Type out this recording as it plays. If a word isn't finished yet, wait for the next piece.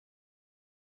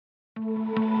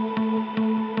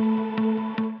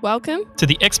Welcome to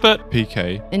the Expert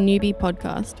PK and Newbie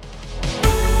podcast.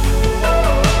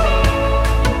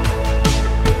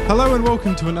 Hello and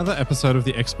welcome to another episode of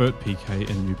the Expert PK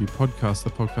and Newbie podcast,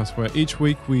 the podcast where each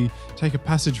week we take a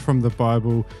passage from the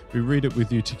Bible, we read it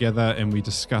with you together and we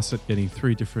discuss it, getting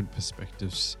three different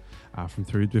perspectives from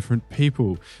three different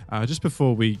people. Just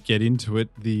before we get into it,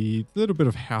 the little bit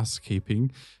of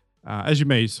housekeeping. As you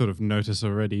may sort of notice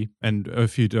already, and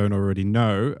if you don't already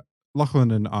know,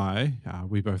 Lachlan and I,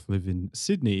 we both live in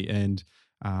Sydney, and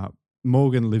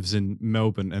Morgan lives in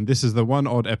Melbourne. And this is the one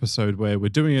odd episode where we're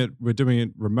doing it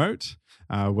remote,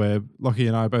 where Lockie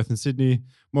and I are both in Sydney,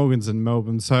 Morgan's in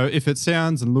Melbourne. So if it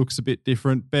sounds and looks a bit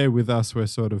different, bear with us. We're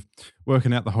sort of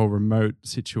working out the whole remote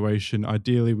situation.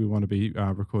 Ideally, we want to be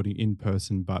recording in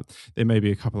person, but there may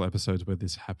be a couple episodes where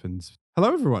this happens.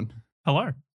 Hello, everyone.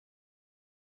 Hello.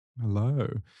 Hello.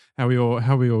 How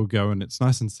are we all going? It's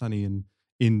nice and sunny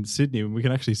in Sydney, and we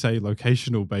can actually say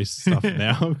locational based stuff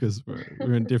now because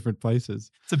we're in different places.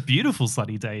 It's a beautiful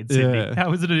sunny day in Sydney. Yeah.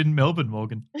 How is it in Melbourne,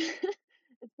 Morgan?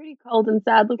 It's pretty cold and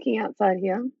sad looking outside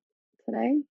here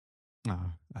today.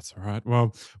 Oh, that's all right.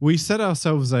 Well, we set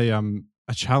ourselves a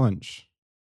challenge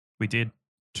We did.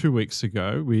 2 weeks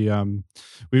ago. We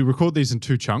record these in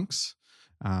two chunks,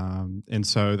 and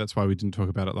so that's why we didn't talk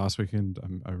about it last weekend.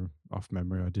 Off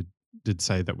memory, I did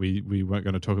say that we weren't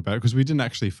going to talk about it because we didn't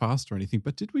actually fast or anything.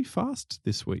 But did we fast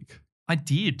this week? I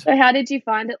did. So how did you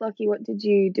find it, Lockie? What did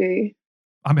you do?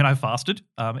 I mean, I fasted.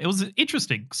 It was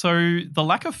interesting. So the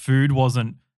lack of food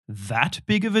wasn't that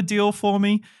big of a deal for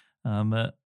me,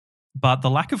 but the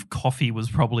lack of coffee was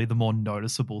probably the more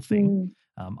noticeable thing.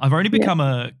 I've only become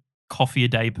a coffee a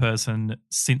day person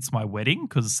since my wedding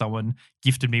because someone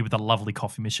gifted me with a lovely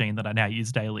coffee machine that I now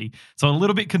use daily. So a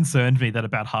little bit concerned me that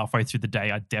about halfway through the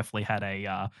day, I definitely had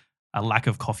a lack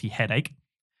of coffee headache.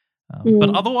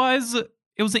 But otherwise,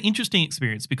 it was an interesting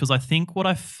experience because I think what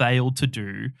I failed to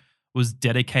do was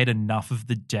dedicate enough of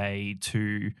the day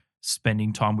to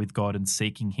spending time with God and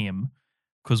seeking Him.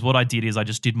 Because what I did is I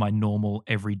just did my normal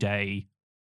everyday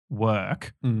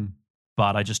work,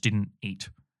 but I just didn't eat.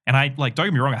 And don't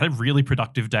get me wrong, I had a really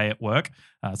productive day at work.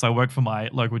 So I worked for my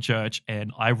local church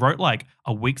and I wrote like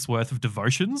a week's worth of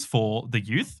devotions for the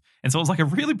youth. And so it was like a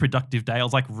really productive day. I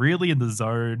was like really in the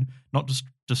zone, not just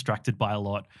distracted by a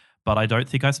lot. But I don't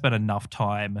think I spent enough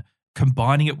time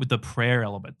combining it with the prayer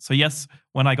element. So yes,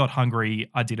 when I got hungry,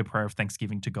 I did a prayer of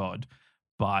thanksgiving to God.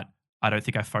 But I don't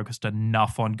think I focused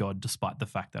enough on God despite the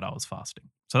fact that I was fasting.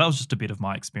 So that was just a bit of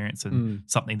my experience and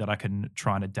something that I can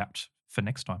try and adapt for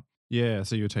next time. Yeah,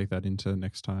 so you'll take that into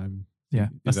next time. Yeah,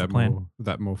 that's the plan.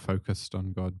 That more focused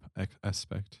on God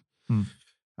aspect.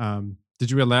 Did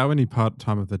you allow any part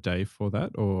time of the day for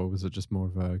that, or was it just more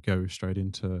of a go straight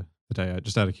into the day,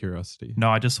 just out of curiosity?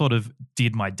 No, I just sort of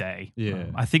did my day. Yeah.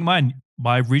 I think my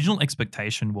original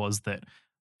expectation was that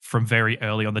from very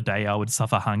early on the day, I would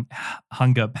suffer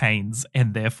hunger pains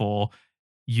and therefore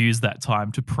use that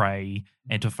time to pray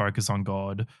and to focus on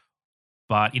God.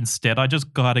 But instead, I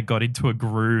just got into a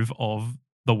groove of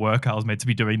the work I was meant to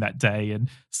be doing that day, and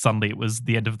suddenly it was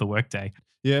the end of the workday.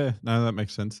 Yeah, no, that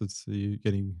makes sense. It's you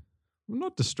getting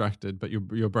not distracted, but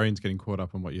your brain's getting caught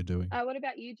up on what you're doing. What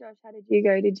about you, Josh? How did you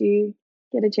go? Did you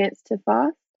get a chance to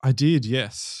fast? I did,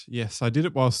 yes. I did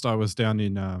it whilst I was down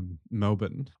in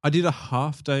Melbourne. I did a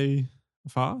half day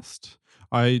fast.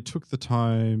 I took the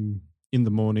time in the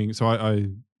morning, so I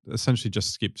essentially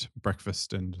just skipped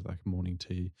breakfast and like morning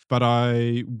tea. But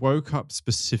I woke up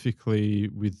specifically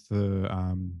with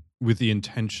the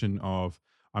intention of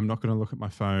I'm not going to look at my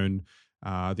phone.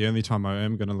 The only time I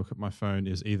am going to look at my phone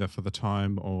is either for the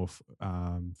time or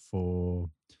for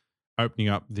opening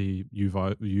up the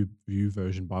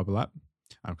YouVersion Bible app,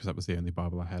 because that was the only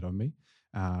Bible I had on me.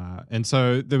 And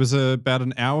so there was about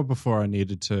an hour before I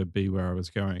needed to be where I was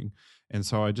going. And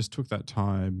so I just took that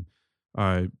time.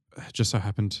 I just so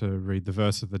happened to read the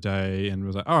verse of the day and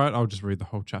was like, all right, I'll just read the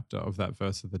whole chapter of that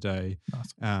verse of the day.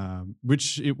 Nice.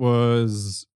 Which it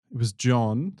was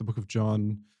John, the book of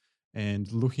John,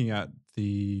 and looking at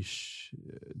the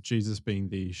Jesus being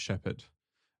the shepherd,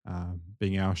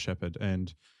 being our shepherd.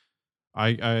 And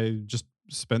I just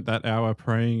spent that hour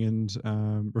praying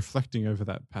and reflecting over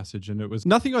that passage, and it was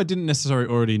nothing I didn't necessarily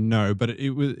already know, but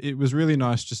it was really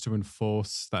nice just to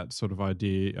enforce that sort of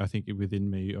idea, I think, within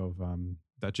me of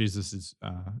that Jesus is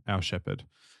our shepherd.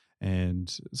 And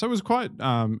so it was quite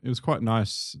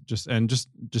nice just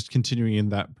continuing in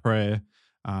that prayer,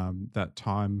 that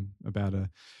time about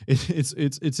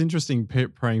it's interesting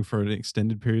praying for an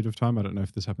extended period of time. I don't know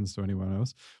if this happens to anyone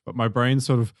else, but my brain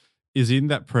sort of is in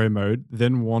that prayer mode,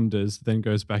 then wanders, then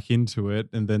goes back into it,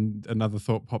 and then another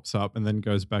thought pops up and then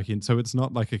goes back in. So it's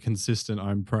not like a consistent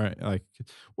I'm praying, like,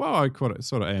 well, I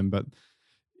sort of am, but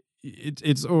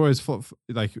it's always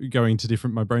like going to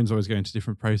different, my brain's always going to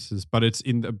different places, but it's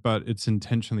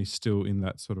intentionally still in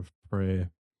that sort of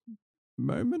prayer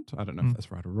moment. I don't know if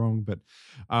that's right or wrong, but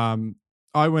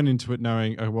I went into it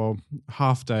knowing, oh, well,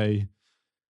 half day,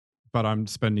 but I'm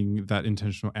spending that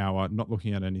intentional hour not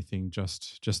looking at anything,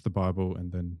 just the Bible,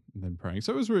 and then praying.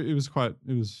 So it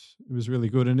was really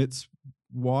good, and it's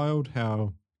wild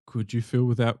how good you feel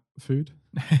without food.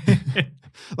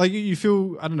 Like you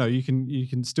feel, I don't know, you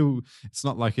can still. It's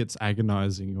not like it's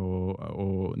agonizing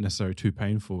or necessarily too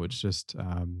painful. It's just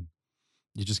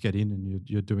you just get in and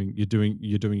you're doing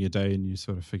your day, and you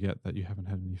sort of forget that you haven't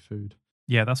had any food.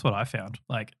 Yeah, that's what I found.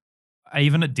 Like,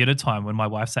 even at dinner time when my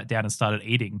wife sat down and started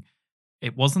eating,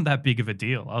 it wasn't that big of a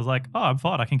deal. I was like, oh, I'm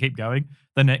fine. I can keep going.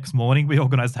 The next morning, we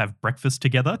organized to have breakfast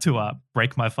together to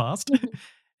break my fast.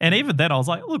 And even then, I was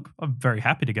like, look, I'm very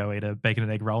happy to go eat a bacon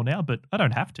and egg roll now, but I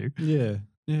don't have to. Yeah.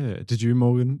 Did you,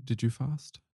 Morgan? Did you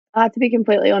fast? To be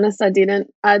completely honest, I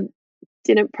didn't. I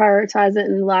didn't prioritize it,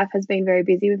 and life has been very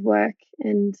busy with work,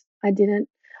 and I didn't.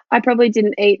 I probably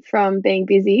didn't eat from being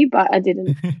busy, but I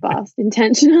didn't fast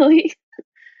intentionally.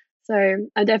 So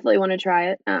I definitely want to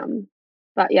try it.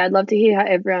 But yeah, I'd love to hear how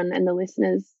everyone and the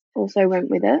listeners also went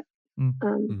with it.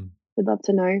 We'd love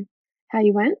to know how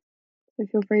you went. So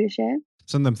feel free to share.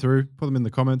 Send them through. Put them in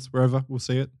the comments, wherever. We'll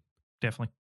see it.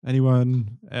 Definitely.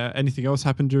 Anyone? Anything else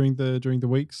happened during the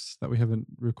weeks that we haven't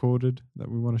recorded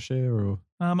that we want to share? Or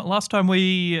last time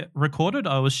we recorded,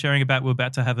 I was sharing about we're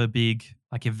about to have a big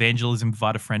evangelism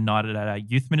invite a friend night at our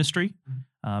youth ministry.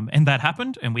 And that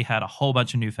happened, and we had a whole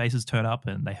bunch of new faces turn up,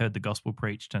 and they heard the gospel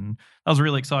preached, and that was a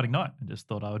really exciting night. I just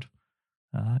thought I would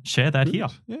share that here.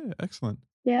 Yeah, excellent.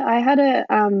 Yeah, I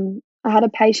had a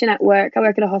patient at work. I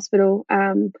work at a hospital.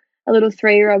 A little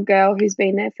 3-year-old girl who's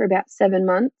been there for about 7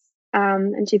 months,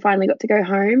 and she finally got to go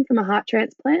home from a heart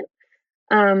transplant.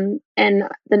 And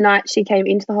the night she came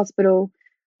into the hospital,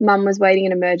 Mum was waiting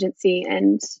in emergency,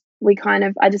 and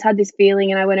I just had this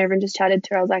feeling, and I went over and just chatted to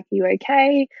her. I was like, "Are you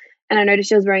okay?" And I noticed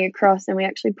she was wearing a cross, and we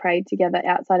actually prayed together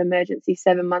outside emergency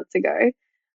 7 months ago.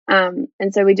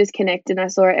 And so we just connected, and I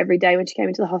saw her every day when she came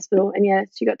into the hospital. And yeah,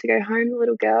 she got to go home, the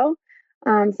little girl.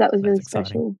 So that was really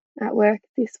special at work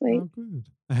this week. Oh, good.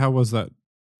 How was that,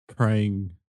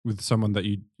 praying with someone that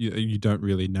you don't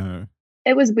really know?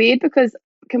 It was weird because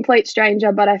complete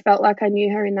stranger, but I felt like I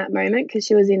knew her in that moment because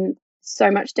she was in so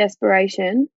much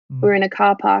desperation. We were in a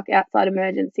car park outside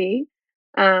emergency.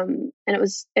 And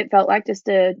it felt like just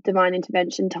a divine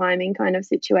intervention timing kind of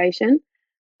situation.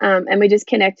 And we just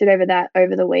connected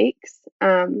over the weeks.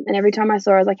 And every time I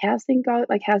saw her, I was like, how's things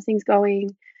going?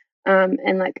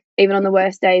 And even on the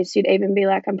worst days, she'd even be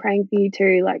like, I'm praying for you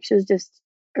too. Like, she was just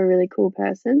a really cool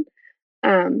person.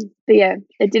 But yeah,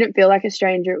 it didn't feel like a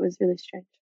stranger. It was really strange.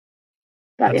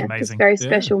 But That's amazing. It's a very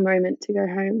special moment to go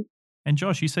home. And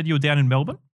Josh, you said you were down in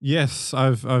Melbourne? Yes,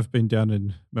 I've been down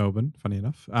in Melbourne, funny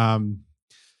enough.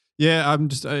 Yeah, I'm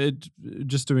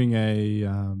just doing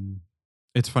a.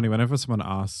 It's funny whenever someone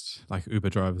asks, like Uber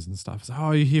drivers and stuff, "Oh,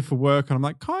 are you here for work?" And I'm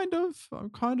like, I'm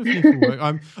kind of here for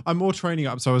work. I'm more training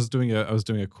up. So I was doing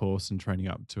a course and training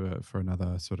up for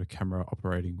another sort of camera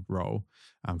operating role.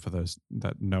 For those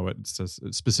that know it,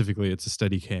 specifically it's a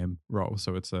Steadicam role.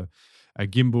 So it's a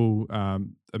gimbal,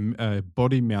 a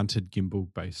body mounted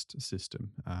gimbal based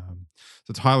system. So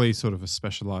it's highly sort of a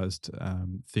specialized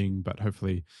thing, but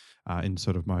hopefully in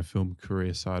sort of my film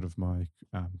career side of my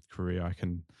career,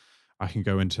 I can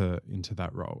go into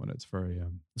that role, and it's very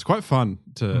it's quite fun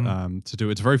to do.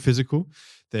 It's very physical.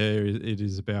 It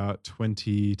is about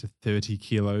 20 to 30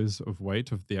 kilos of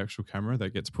weight of the actual camera that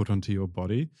gets put onto your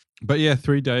body. But yeah,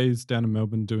 3 days down in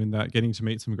Melbourne doing that, getting to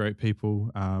meet some great people,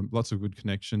 lots of good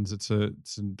connections. It's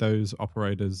those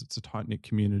operators. It's a tight knit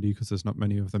community because there's not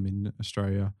many of them in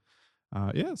Australia.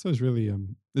 So it's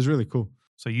really cool.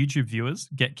 So YouTube viewers,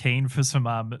 get keen for some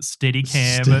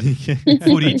Steadicam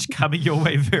footage coming your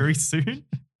way very soon.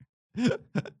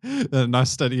 A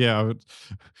nice study, yeah.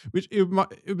 Which it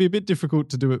would be a bit difficult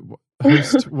to do it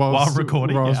while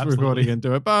recording, and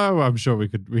do it, but I'm sure we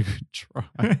could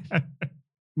try.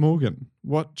 Morgan,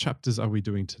 what chapters are we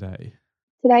doing today?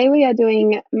 Today we are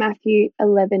doing Matthew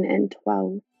 11 and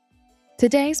 12.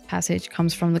 Today's passage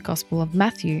comes from the Gospel of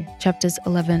Matthew, chapters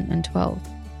 11 and 12.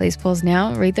 Please pause now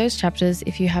and read those chapters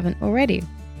if you haven't already.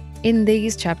 In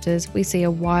these chapters, we see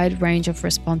a wide range of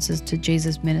responses to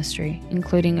Jesus' ministry,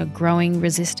 including a growing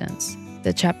resistance.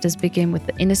 The chapters begin with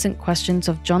the innocent questions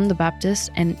of John the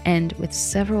Baptist and end with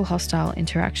several hostile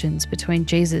interactions between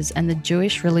Jesus and the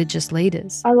Jewish religious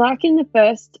leaders. I like in the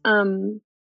first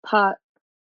part,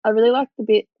 I really like the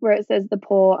bit where it says the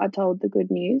poor are told the good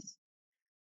news,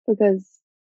 because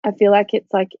I feel like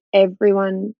it's like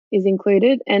everyone is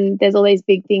included, and there's all these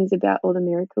big things about all the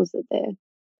miracles that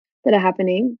are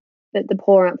happening that the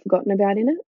poor aren't forgotten about in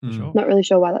it. Sure. Not really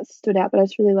sure why that stood out, but I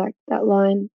just really like that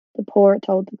line. The poor are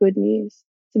told the good news.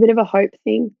 It's a bit of a hope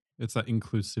thing. It's that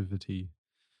inclusivity.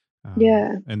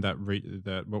 Yeah. And that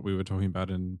what we were talking about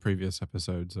in previous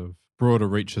episodes of broader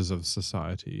reaches of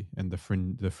society and the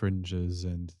fringes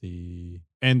and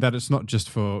that it's not just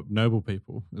for noble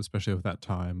people, especially of that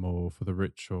time, or for the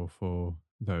rich, or for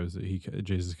those that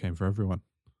Jesus came for everyone.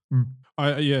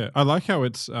 I like how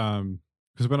it's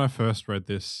because when I first read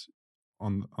this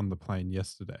on the plane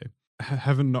yesterday,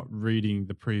 having not reading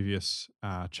the previous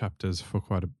chapters for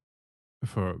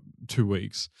 2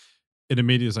 weeks, it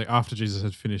immediately was like after Jesus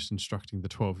had finished instructing the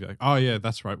 12, you're like, oh yeah,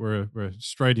 that's right. We're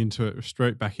straight into it,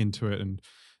 straight back into it, and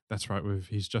that's right.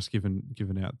 He's just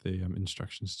given out the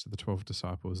instructions to the 12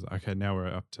 disciples. Okay, now we're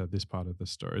up to this part of the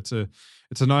story. It's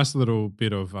a nice little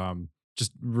bit of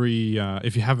just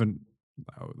if you haven't,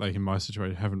 like in my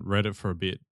situation, haven't read it for a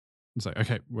bit, it's like,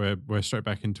 okay, we're straight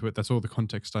back into it. That's all the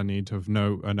context I need to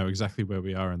know. I know exactly where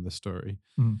we are in the story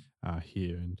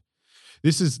here, and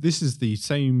this is the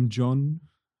same John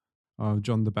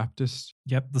the Baptist.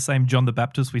 Yep, the same John the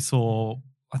Baptist we saw.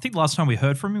 I think the last time we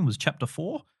heard from him was chapter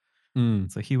 4.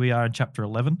 So here we are in chapter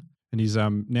 11, and he's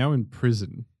now in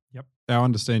prison. Yep, our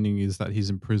understanding is that he's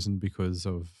in prison because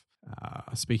of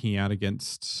speaking out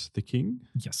against the king.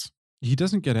 Yes. He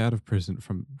doesn't get out of prison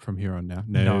from here on now.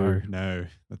 No,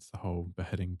 that's the whole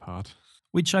beheading part.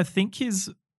 Which I think is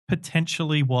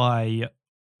potentially why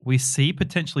we see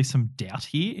potentially some doubt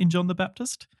here in John the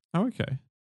Baptist. Oh, okay.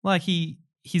 Like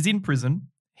he's in prison.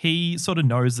 He sort of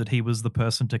knows that he was the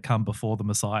person to come before the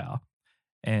Messiah.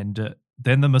 And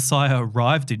then the Messiah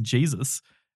arrived in Jesus.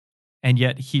 And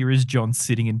yet here is John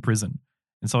sitting in prison.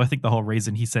 And so I think the whole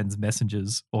reason he sends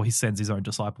messengers, or he sends his own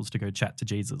disciples to go chat to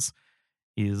Jesus,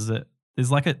 is that there's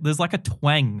like a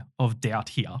twang of doubt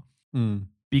here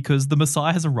because the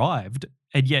Messiah has arrived,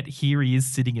 and yet here he is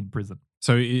sitting in prison.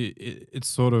 So it's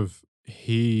sort of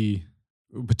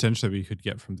potentially we could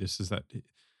get from this is that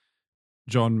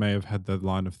John may have had the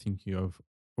line of thinking of,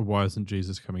 why isn't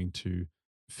Jesus coming to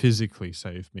physically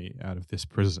save me out of this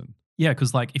prison? Yeah,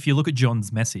 because like if you look at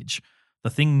John's message, the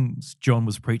things John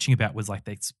was preaching about was like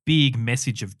this big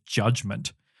message of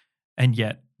judgment, and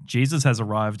yet Jesus has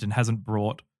arrived and hasn't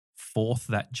brought forth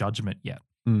that judgment yet.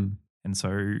 And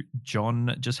so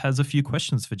John just has a few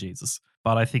questions for Jesus,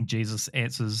 but I think Jesus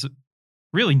answers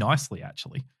really nicely,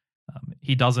 actually.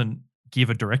 He doesn't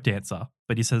give a direct answer,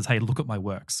 but he says, hey, look at my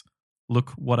works. Look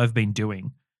what I've been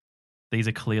doing. These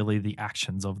are clearly the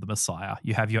actions of the Messiah.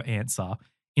 You have your answer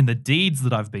in the deeds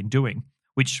that I've been doing,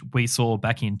 which we saw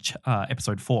back in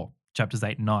episode 4, chapters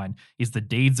 8 and 9, is the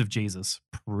deeds of Jesus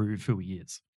prove who he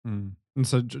is. And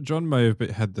so John may have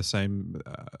had the same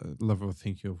level of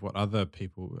thinking of what other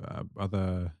people,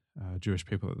 Jewish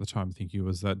people at the time thinking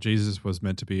was that Jesus was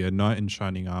meant to be a knight in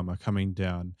shining armor coming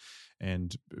down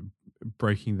and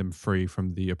breaking them free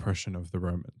from the oppression of the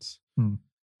Romans.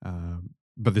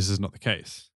 But this is not the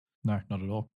case. No, not at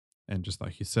all. And just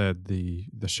like you said, the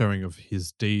showing of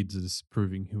his deeds is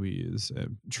proving who he is,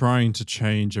 trying to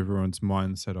change everyone's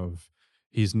mindset of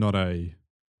he's not a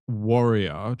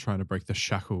warrior trying to break the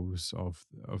shackles of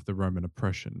the Roman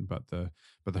oppression, but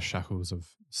the shackles of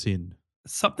sin.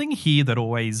 Something here that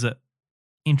always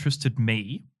interested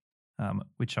me,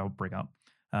 which I'll bring up.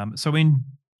 So in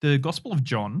the Gospel of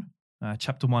John,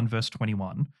 chapter 1, verse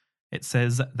 21, it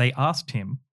says, they asked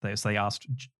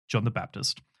John the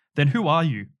Baptist, then who are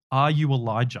you? Are you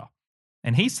Elijah?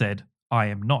 And he said, I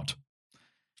am not.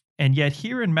 And yet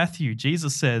here in Matthew,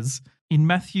 Jesus says, in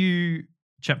Matthew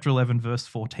chapter 11, verse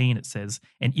 14, it says,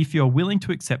 and if you're willing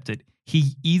to accept it,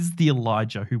 he is the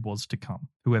Elijah who was to come.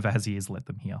 Whoever has ears, let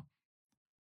them hear.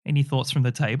 Any thoughts from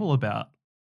the table about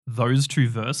those two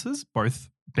verses, both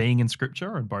being in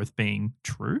scripture and both being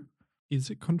true? Is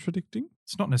it contradicting?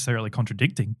 It's not necessarily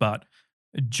contradicting, but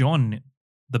John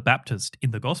the Baptist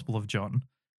in the Gospel of John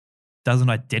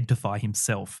doesn't identify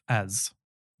himself as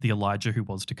the Elijah who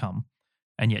was to come,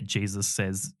 and yet Jesus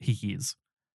says he is.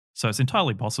 So it's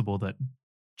entirely possible that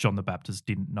John the Baptist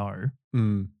didn't know.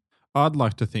 I'd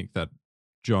like to think that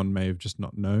John may have just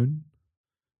not known,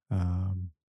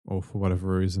 or for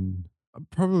whatever reason,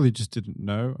 probably just didn't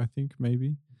know, I think,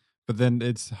 maybe. But then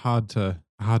it's hard to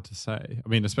say. I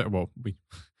mean,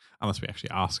 unless we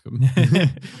actually ask him.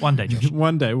 One day, Josh.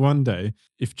 One day.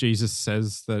 If Jesus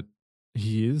says that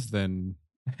he is, then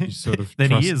you sort of Then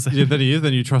trust, he is. Yeah, then he is.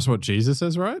 Then you trust what Jesus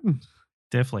says, right?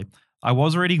 Definitely. I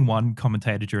was reading one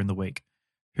commentator during the week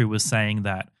who was saying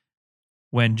that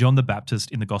when John the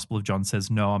Baptist in the Gospel of John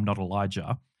says, "No, I'm not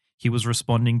Elijah," he was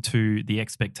responding to the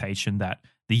expectation that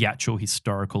the actual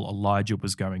historical Elijah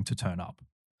was going to turn up.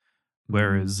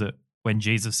 Whereas when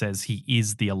Jesus says he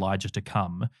is the Elijah to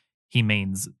come, he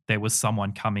means there was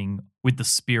someone coming with the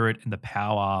spirit and the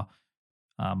power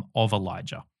of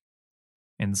Elijah.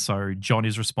 And so John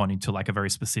is responding to like a very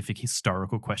specific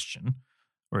historical question,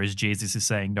 whereas Jesus is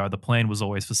saying, no, the plan was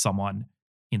always for someone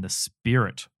in the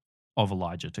spirit of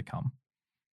Elijah to come,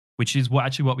 which is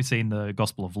actually what we see in the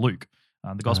Gospel of Luke.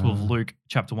 The Gospel of Luke,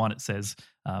 chapter 1, it says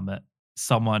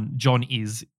John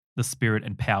is the spirit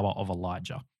and power of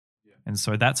Elijah. Yeah. And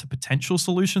so that's a potential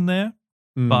solution there.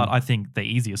 But I think the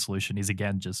easier solution is,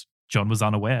 again, just John was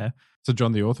unaware. So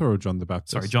John the author or John the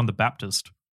Baptist? Sorry, John the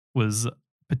Baptist was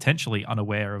potentially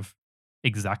unaware of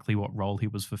exactly what role he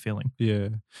was fulfilling. Yeah.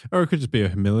 Or it could just be a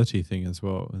humility thing as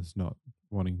well, as not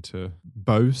wanting to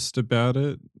boast about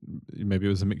it. Maybe it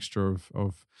was a mixture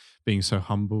of being so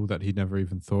humble that he never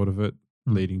even thought of it,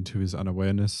 leading to his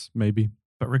unawareness, maybe.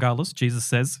 But regardless, Jesus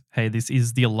says, hey, this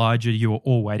is the Elijah you were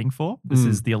all waiting for. This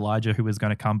is the Elijah who is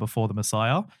going to come before the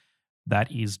Messiah.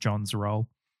 That is John's role.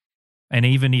 And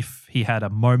even if he had a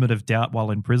moment of doubt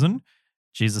while in prison,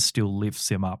 Jesus still lifts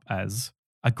him up as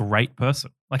a great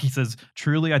person. Like he says,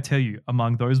 truly I tell you,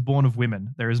 among those born of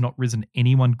women, there has not risen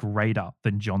anyone greater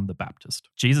than John the Baptist.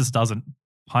 Jesus doesn't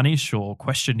punish or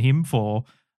question him for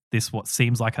this, what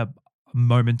seems like a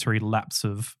momentary lapse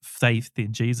of faith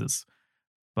in Jesus.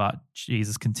 But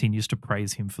Jesus continues to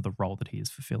praise him for the role that he is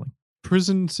fulfilling.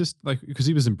 Prison system, like, because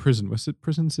he was in prison, was it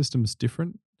prison systems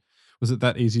different? Was it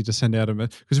that easy to send out a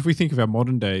message? Because if we think of our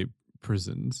modern day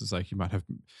prisons, it's like you might have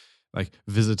like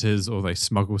visitors or they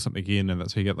smuggle something in and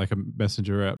that's how you get like a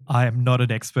messenger out. I am not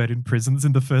an expert in prisons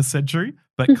in the first century,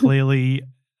 but clearly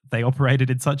they operated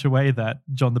in such a way that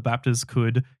John the Baptist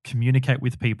could communicate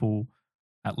with people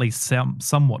at least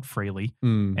somewhat freely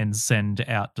and send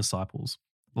out disciples.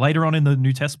 Later on in the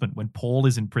New Testament, when Paul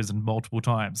is in prison multiple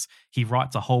times, he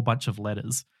writes a whole bunch of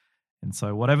letters. And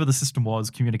so whatever the system was,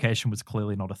 communication was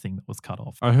clearly not a thing that was cut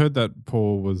off. I heard that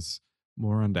Paul was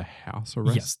more under house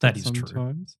arrest. Yes, that is sometimes.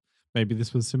 true. Maybe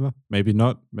this was similar. Maybe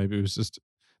not. Maybe it was just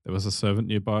there was a servant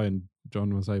nearby and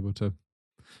John was able to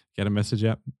get a message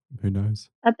out. Who knows?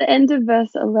 At the end of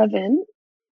verse 11,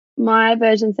 my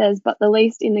version says, "But the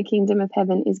least in the kingdom of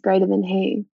heaven is greater than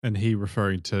he." And he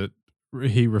referring to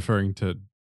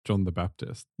John the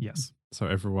Baptist. Yes. So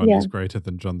everyone is greater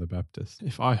than John the Baptist.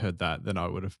 If I heard that, then I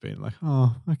would have been like,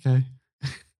 oh, okay.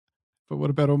 But what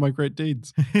about all my great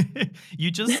deeds? You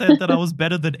just said that I was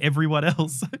better than everyone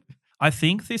else. I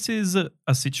think this is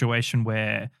a situation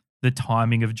where the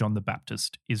timing of John the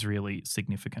Baptist is really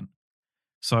significant.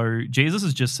 So Jesus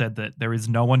has just said that there is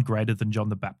no one greater than John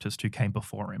the Baptist who came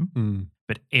before him,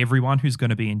 but everyone who's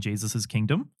going to be in Jesus's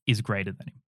kingdom is greater than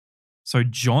him. So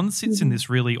John sits in this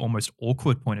really almost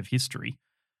awkward point of history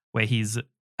where he's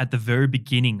at the very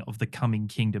beginning of the coming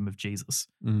kingdom of Jesus,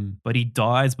 but he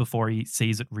dies before he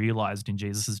sees it realized in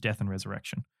Jesus' death and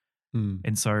resurrection.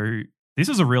 And so this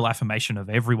is a real affirmation of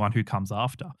everyone who comes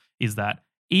after, is that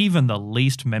even the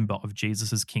least member of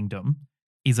Jesus' kingdom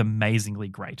is amazingly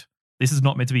great. This is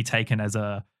not meant to be taken as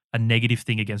a negative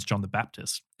thing against John the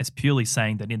Baptist. It's purely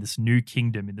saying that in this new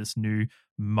kingdom, in this new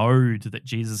mode that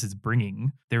Jesus is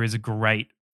bringing, there is a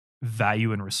great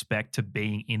value and respect to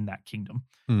being in that kingdom.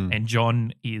 And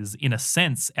John is, in a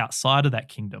sense, outside of that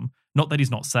kingdom. Not that he's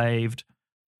not saved,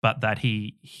 but that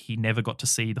he never got to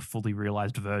see the fully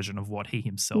realized version of what he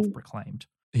himself proclaimed.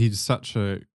 He's such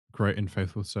a great and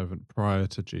faithful servant prior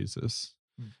to Jesus,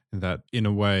 that in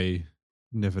a way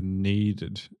never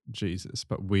needed Jesus,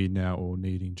 but we now all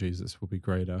needing Jesus will be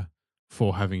greater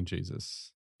for having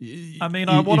Jesus. I mean,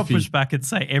 I want to push back and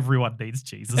say everyone needs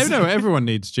Jesus. No, everyone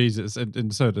needs Jesus,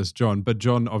 and so does John. But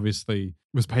John obviously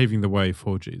was paving the way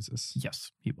for Jesus.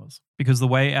 Yes, he was. Because the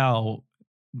way our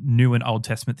New and Old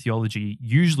Testament theology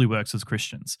usually works as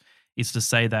Christians is to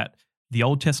say that the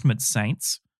Old Testament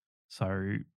saints,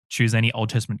 so choose any Old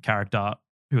Testament character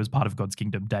who was part of God's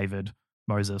kingdom, David,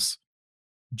 Moses,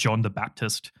 John the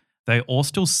Baptist, they all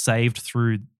still saved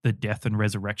through the death and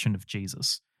resurrection of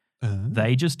Jesus.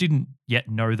 They just didn't yet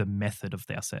know the method of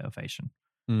their salvation,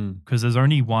 because there's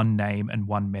only one name and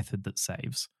one method that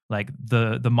saves. Like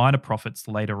the minor prophets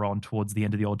later on towards the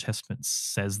end of the Old Testament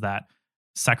says that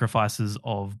sacrifices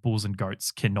of bulls and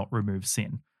goats cannot remove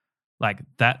sin. Like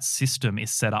that system is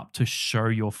set up to show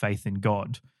your faith in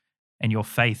God. and your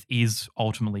faith is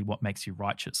ultimately what makes you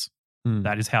righteous. Mm.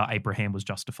 That is how Abraham was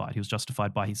justified. He was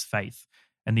justified by his faith.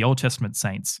 And the Old Testament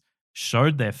saints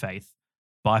showed their faith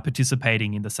by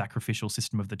participating in the sacrificial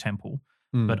system of the temple.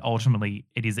 Mm. But ultimately,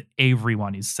 it is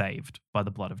everyone is saved by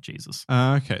the blood of Jesus.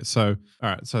 Okay, so all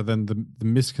right, so then the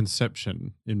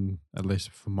misconception, in at least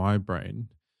for my brain,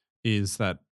 is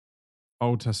that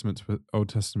Old Testament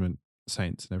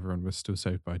saints and everyone was still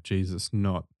saved by Jesus,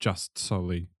 not just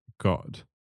solely God,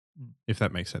 if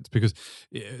that makes sense. Because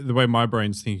the way my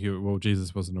brain's thinking, well,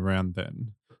 Jesus wasn't around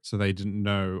then, so they didn't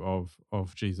know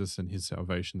of Jesus and his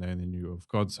salvation. They only knew of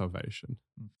God's salvation.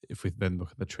 If we then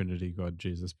look at the Trinity, God,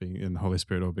 Jesus being, and the Holy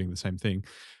Spirit all being the same thing,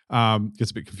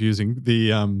 gets a bit confusing.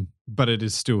 But it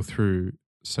is still through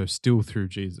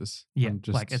Jesus. Yeah, And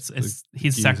just like it's the his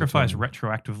gears are sacrifice turning.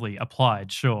 retroactively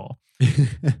applied, sure,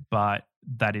 but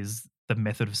that is the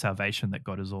method of salvation that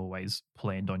God has always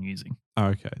planned on using.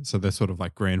 Okay, so they're sort of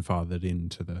like grandfathered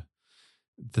into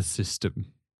the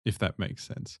system, if that makes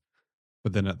sense.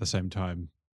 But then at the same time,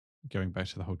 going back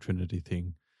to the whole Trinity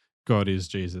thing, God is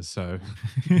Jesus, so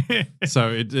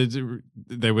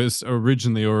they was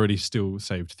originally already still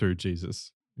saved through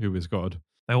Jesus, who is God.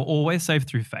 They were always saved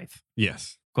through faith.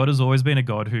 Yes. God has always been a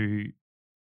God who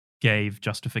gave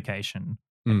justification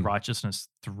and Mm. righteousness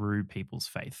through people's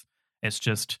faith. It's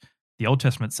just the Old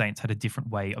Testament saints had a different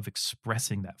way of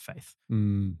expressing that faith.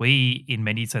 Mm. We, in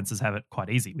many senses, have it quite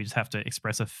easy. We just have to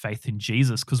express a faith in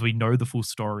Jesus because we know the full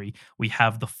story. We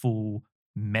have the full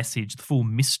message, the full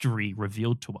mystery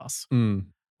revealed to us. Mm.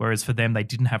 Whereas for them, they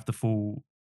didn't have the full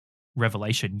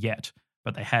revelation yet,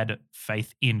 but they had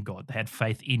faith in God. They had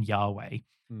faith in Yahweh.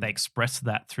 They expressed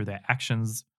that through their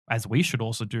actions, as we should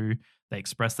also do. They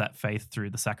expressed that faith through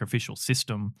the sacrificial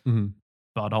system. Mhm.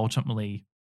 But ultimately,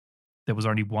 there was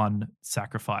only one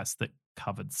sacrifice that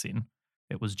covered sin.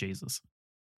 It was Jesus.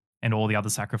 And all the other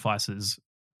sacrifices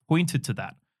pointed to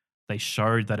that. They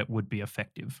showed that it would be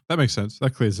effective. That makes sense.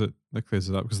 That clears it up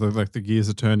because like the gears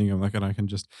are turning. I'm like, and I can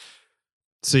just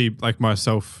see like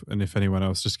myself and if anyone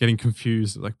else just getting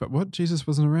confused. Like, but what? Jesus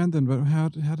wasn't around then. But how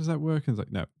does that work? And it's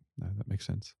like, no, that makes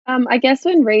sense. I guess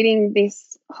when reading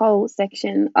this whole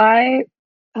section, I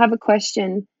have a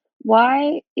question.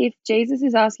 Why, if Jesus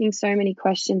is asking so many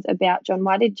questions about John,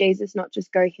 why did Jesus not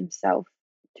just go himself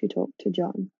to talk to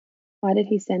John? Why did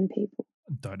he send people?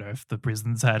 Don't know if the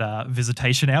prisons had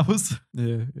visitation hours.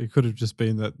 Yeah, it could have just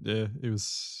been that. Yeah, it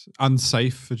was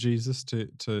unsafe for Jesus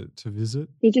to visit.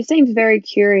 He just seems very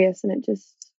curious, and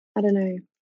I don't know.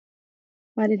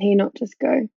 Why did he not just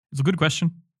go? It's a good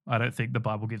question. I don't think the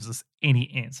Bible gives us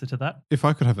any answer to that. If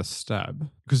I could have a stab,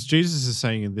 because Jesus is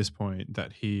saying in this point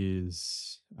that he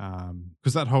is,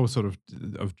 because that whole sort of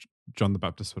John the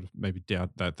Baptist sort of maybe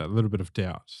doubt that little bit of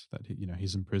doubt that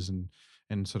he's in prison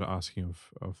and sort of asking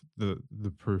of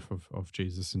the proof of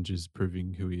Jesus and Jesus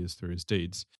proving who he is through his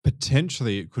deeds.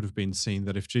 Potentially, it could have been seen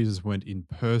that if Jesus went in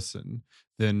person,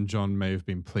 then John may have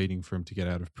been pleading for him to get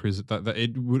out of prison. That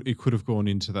it could have gone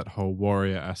into that whole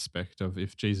warrior aspect of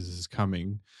if Jesus is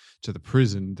coming to the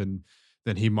prison,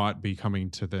 then he might be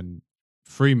coming to then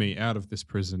free me out of this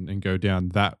prison and go down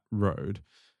that road.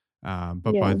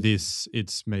 But by this,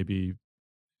 it's maybe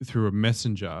through a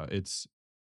messenger. It's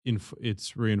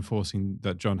reinforcing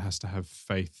that John has to have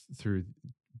faith through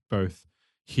both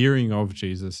hearing of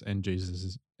Jesus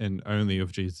and only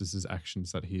of Jesus's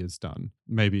actions that he has done.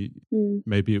 Maybe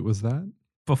it was that.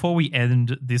 Before we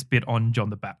end this bit on John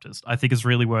the Baptist, I think it's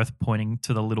really worth pointing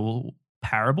to the little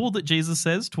parable that Jesus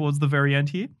says towards the very end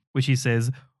here, which he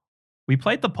says, "We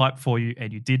played the pipe for you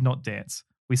and you did not dance.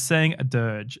 We sang a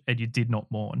dirge and you did not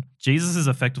mourn." Jesus is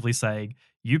effectively saying,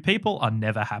 you people are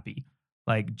never happy.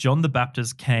 Like John the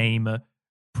Baptist came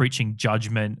preaching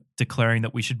judgment, declaring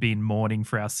that we should be in mourning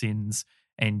for our sins,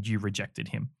 and you rejected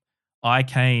him. I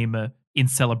came in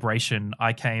celebration.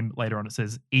 I came, later on it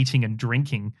says, eating and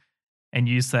drinking, and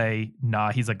you say,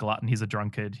 nah, he's a glutton, he's a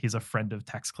drunkard, he's a friend of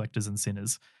tax collectors and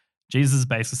sinners. Jesus is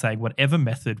basically saying whatever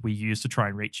method we use to try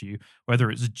and reach you, whether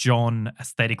it's John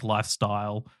aesthetic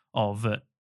lifestyle of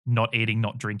not eating,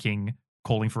 not drinking,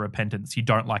 calling for repentance, you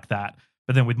don't like that.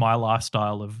 But then with my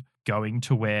lifestyle of going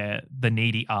to where the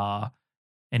needy are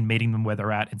and meeting them where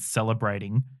they're at and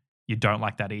celebrating, you don't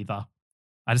like that either.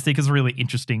 I just think it's a really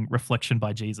interesting reflection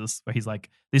by Jesus where he's like,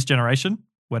 this generation,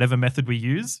 whatever method we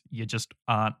use, you just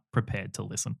aren't prepared to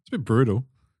listen. It's a bit brutal.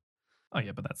 Oh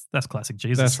yeah, but that's classic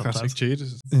Jesus. That's sometimes. classic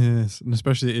Jesus. Yes, and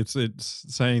especially it's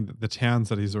saying that the towns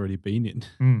that he's already been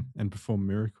in and performed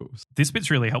miracles. This bit's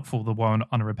really helpful, the one on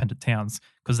unrepentant towns,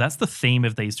 because that's the theme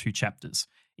of these two chapters,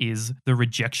 is the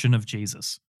rejection of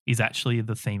Jesus is actually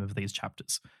the theme of these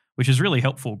chapters, which is really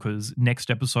helpful because next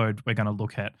episode we're going to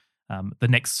look at the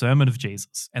next sermon of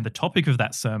Jesus. And the topic of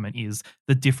that sermon is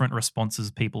the different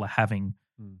responses people are having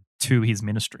to his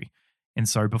ministry. And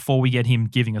so before we get him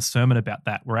giving a sermon about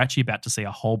that, we're actually about to see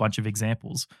a whole bunch of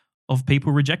examples of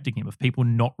people rejecting him, of people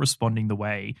not responding the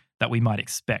way that we might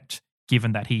expect,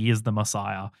 given that he is the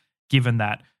Messiah, given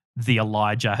that the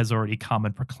Elijah has already come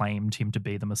and proclaimed him to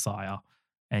be the Messiah,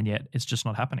 and yet it's just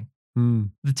not happening.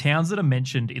 The towns that are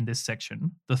mentioned in this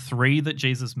section, the 3 that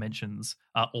Jesus mentions,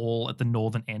 are all at the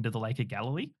northern end of the Lake of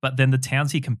Galilee, but then the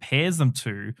towns he compares them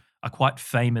to are quite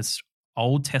famous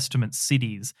Old Testament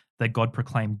cities that God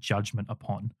proclaimed judgment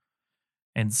upon.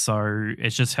 And so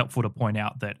it's just helpful to point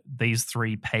out that these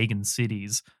 3 pagan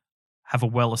cities have a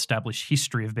well-established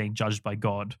history of being judged by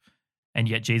God. And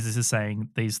yet Jesus is saying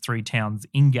these 3 towns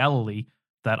in Galilee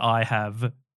that I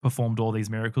have performed all these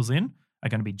miracles in are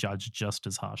going to be judged just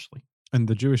as harshly. And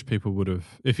the Jewish people would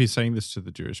have, if he's saying this to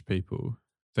the Jewish people,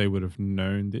 they would have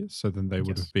known this. So then they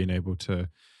would have been able to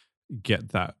get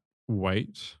that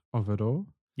weight of it all.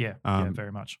 Yeah,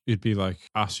 very much. It'd be like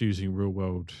us using real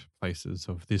world places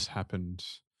of this happened.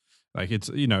 Like it's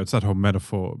that whole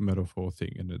metaphor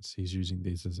thing, and he's using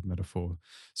these as a metaphor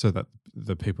so that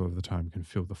the people of the time can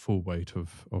feel the full weight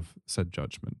of said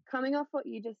judgment. Coming off what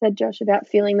you just said, Josh, about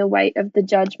feeling the weight of the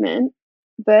judgment,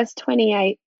 verse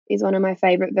 28 is one of my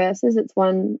favorite verses. It's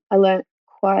one I learnt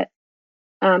quite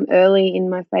early in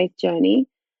my faith journey.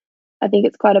 I think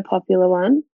it's quite a popular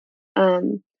one.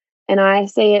 And I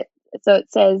see it, so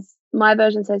it says, my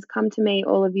version says, "Come to me,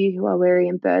 all of you who are weary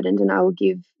and burdened, and I will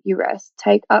give you rest.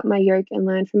 Take up my yoke and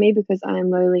learn from me, because I am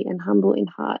lowly and humble in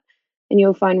heart, and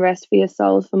you'll find rest for your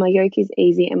souls, for my yoke is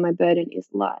easy and my burden is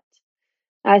light."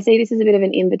 I see this as a bit of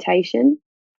an invitation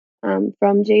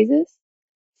from Jesus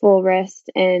for rest,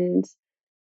 and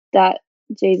that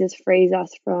Jesus frees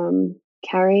us from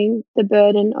carrying the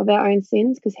burden of our own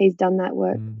sins because he's done that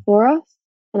work for us.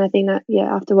 And I think that,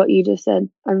 after what you just said,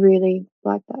 I really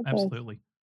like that. Absolutely.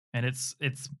 And it's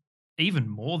even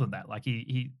more than that. Like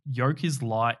he yoke is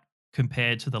light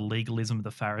compared to the legalism of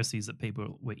the Pharisees that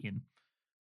people were in.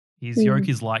 His yoke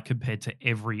is light compared to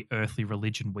every earthly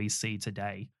religion we see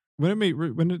today. When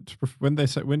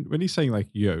he's saying like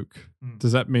yoke,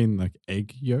 does that mean like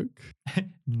egg yolk?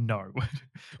 No.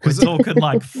 We're talking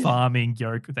like farming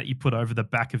yoke that you put over the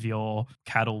back of your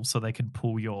cattle so they can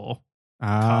pull your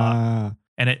cart.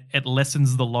 And it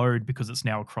lessens the load because it's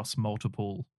now across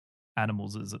multiple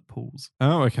animals as it pulls.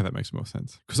 Oh, okay, that makes more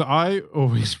sense. Because I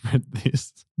always read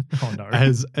this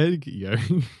as egg yolk.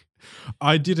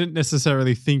 I didn't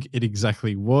necessarily think it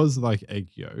exactly was like egg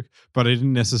yolk, but I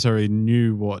didn't necessarily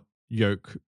knew what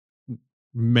yolk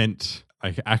meant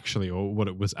like actually, or what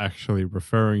it was actually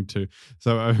referring to.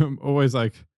 So I'm always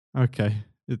like, okay,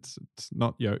 it's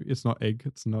not yolk, it's not egg,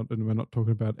 it's not, and we're not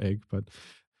talking about egg, but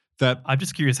that I'm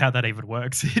just curious how that even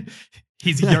works.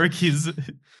 His yoke is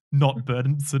not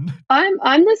burdensome.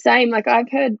 I'm the same. Like I've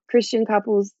heard Christian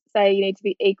couples say you need to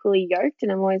be equally yoked,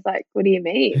 and I'm always like, what do you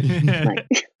mean? Like,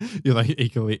 you're like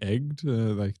equally egged.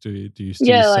 Like, do you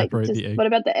still separate the egg? What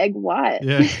about the egg white?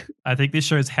 Yeah, I think this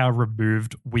shows how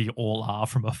removed we all are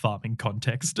from a farming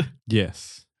context.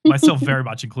 Yes. Myself very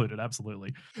much included,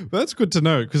 absolutely. But that's good to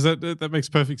know because that makes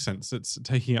perfect sense. It's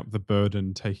taking up the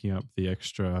burden, taking up the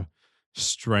extra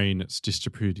strain, it's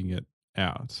distributing it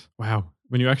out. Wow.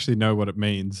 When you actually know what it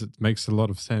means, it makes a lot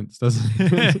of sense, doesn't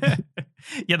it?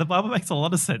 Yeah, the Bible makes a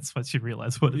lot of sense once you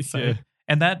realize what it's saying.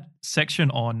 And that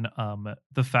section on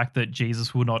the fact that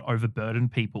Jesus will not overburden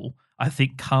people, I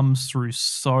think comes through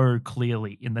so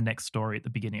clearly in the next story at the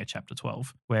beginning of chapter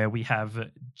 12, where we have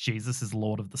Jesus is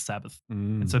Lord of the Sabbath.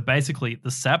 And so basically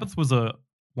the Sabbath was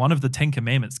one of the 10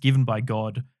 commandments given by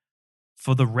God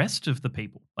for the rest of the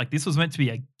people. Like this was meant to be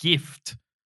a gift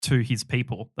to his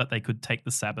people that they could take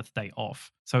the Sabbath day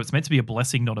off. So it's meant to be a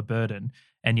blessing, not a burden.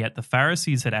 And yet the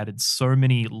Pharisees had added so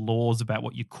many laws about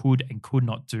what you could and could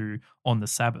not do on the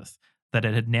Sabbath that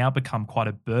it had now become quite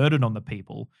a burden on the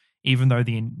people, even though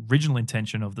the original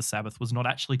intention of the Sabbath was not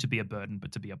actually to be a burden,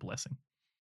 but to be a blessing.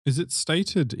 Is it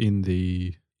stated in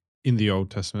the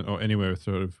Old Testament or anywhere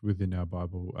sort of within our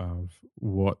Bible of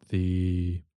what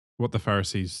the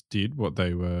Pharisees did, what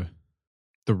they were,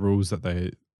 the rules that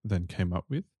they then came up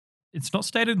with? It's not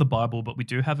stated in the Bible, but we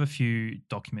do have a few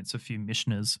documents, a few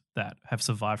Mishnahs that have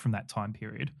survived from that time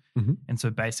period. Mm-hmm. And so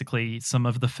basically some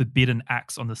of the forbidden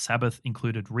acts on the Sabbath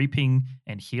included reaping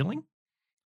and healing,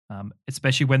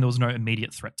 especially when there was no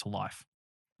immediate threat to life.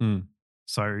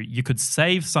 So you could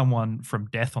save someone from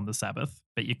death on the Sabbath,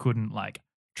 but you couldn't like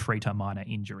treat a minor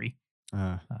injury.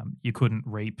 You couldn't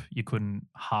reap, you couldn't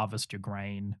harvest your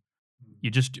grain.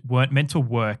 You just weren't meant to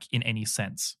work in any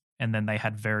sense. And then they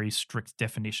had very strict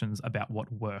definitions about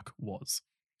what work was.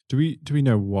 Do we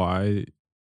know why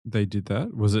they did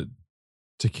that? Was it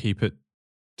to keep the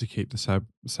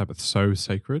Sabbath so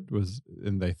sacred?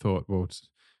 And they thought, well,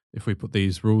 if we put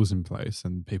these rules in place,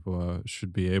 and people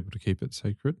should be able to keep it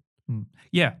sacred.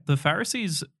 Yeah, the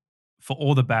Pharisees, for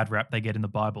all the bad rap they get in the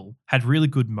Bible, had really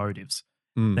good motives.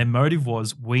 Their motive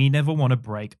was, we never want to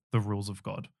break the rules of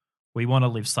God. We want to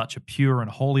live such a pure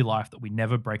and holy life that we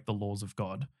never break the laws of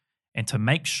God. And to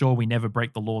make sure we never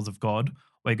break the laws of God,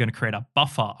 we're going to create a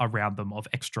buffer around them of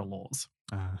extra laws.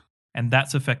 And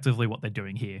that's effectively what they're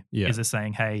doing here. Yeah. Is they're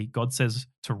saying, hey, God says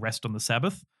to rest on the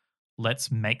Sabbath. Let's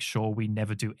make sure we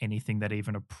never do anything that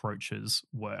even approaches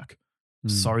work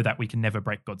so that we can never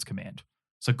break God's command.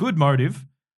 So good motive,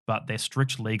 but their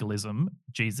strict legalism,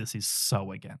 Jesus is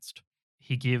so against.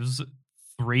 He gives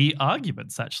 3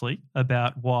 arguments, actually,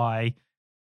 about why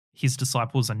his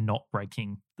disciples are not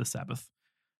breaking the Sabbath,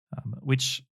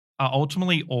 which are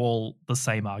ultimately all the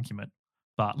same argument.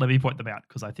 But let me point them out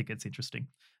because I think it's interesting.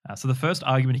 So the first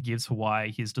argument he gives for why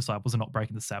his disciples are not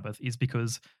breaking the Sabbath is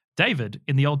because David,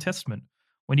 in the Old Testament,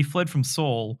 when he fled from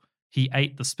Saul, he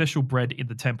ate the special bread in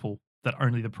the temple that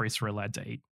only the priests were allowed to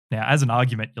eat. Now, as an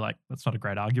argument, you're like, that's not a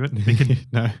great argument.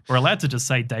 No. We're allowed to just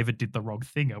say David did the wrong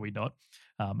thing, are we not?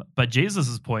 But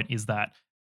Jesus' point is that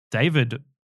David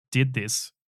did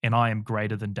this, and I am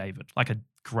greater than David. Like a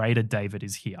greater David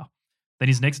is here. Then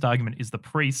his next argument is the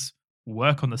priests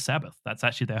work on the Sabbath. That's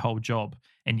actually their whole job,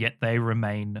 and yet they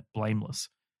remain blameless.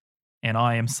 And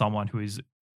I am someone who is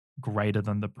greater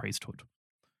than the priesthood.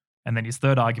 And then his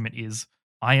third argument is,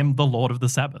 I am the Lord of the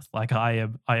Sabbath. Like I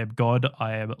am God,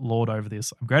 I am Lord over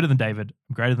this. I'm greater than David,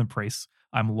 I'm greater than priests,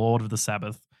 I'm Lord of the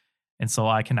Sabbath. And so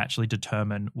I can actually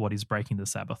determine what is breaking the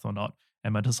Sabbath or not,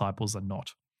 and my disciples are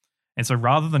not. And so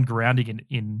rather than grounding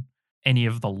in any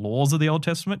of the laws of the Old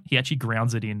Testament, he actually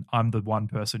grounds it in, I'm the one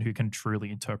person who can truly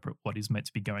interpret what is meant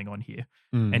to be going on here.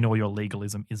 And all your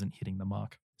legalism isn't hitting the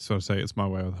mark. Sort of say it's my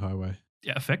way or the highway.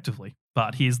 Yeah, effectively.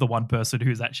 But he's the one person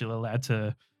who's actually allowed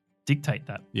to dictate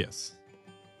that. Yes.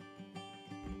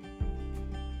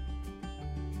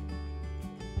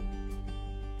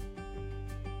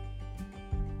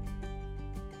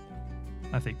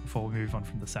 I think before we move on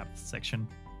from the Sabbath section,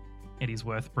 it is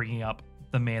worth bringing up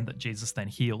the man that Jesus then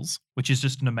heals, which is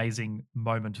just an amazing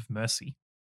moment of mercy.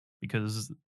 Because,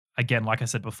 again, like I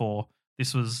said before,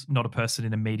 this was not a person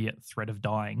in immediate threat of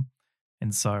dying.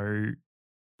 And so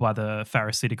by the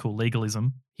Pharisaical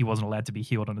legalism, he wasn't allowed to be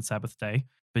healed on a Sabbath day.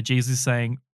 But Jesus is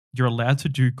saying, you're allowed to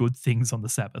do good things on the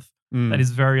Sabbath. That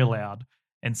is very allowed.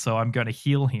 And so I'm going to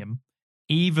heal him,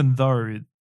 even though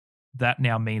that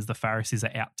now means the Pharisees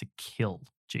are out to kill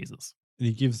Jesus. And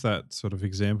he gives that sort of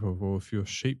example of, well, if your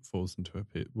sheep falls into a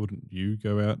pit, wouldn't you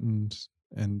go out and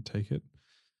take it?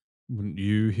 Wouldn't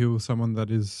you heal someone that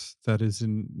is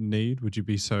in need? Would you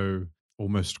be so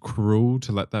almost cruel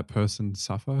to let that person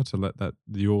suffer, to let that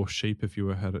your sheep, if you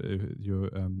were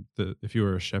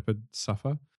a shepherd,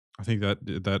 suffer? I think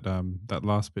that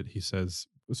last bit he says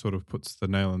sort of puts the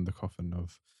nail in the coffin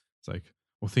of, it's like,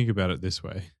 well, think about it this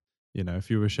way. You know, if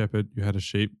you were a shepherd, you had a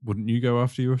sheep, wouldn't you go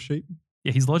after your sheep?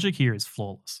 Yeah, his logic here is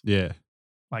flawless. Yeah.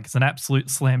 Like it's an absolute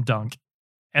slam dunk.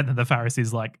 And then the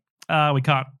Pharisees like, we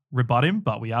can't rebut him,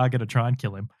 but we are going to try and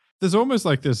kill him. There's almost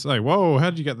like this, like, whoa,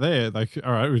 how did you get there? Like,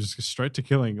 all right, we just go straight to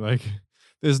killing. Like,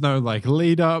 there's no like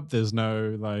lead up. There's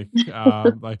no like,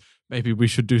 like maybe we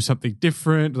should do something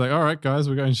different. Like, all right, guys,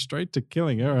 we're going straight to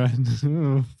killing. All right.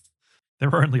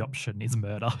 Their only option is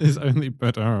murder.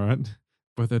 But all right.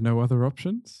 Were there no other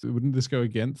options? Wouldn't this go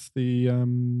against the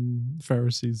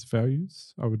Pharisees'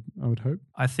 values? I would hope.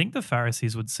 I think the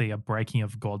Pharisees would see a breaking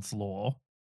of God's law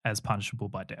as punishable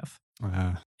by death.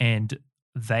 And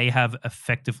they have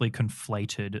effectively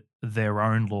conflated their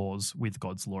own laws with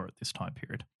God's law at this time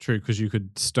period. True, because you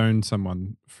could stone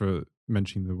someone for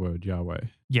mentioning the word Yahweh.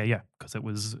 Yeah, because it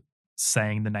was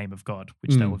saying the name of God,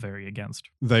 which they were very against.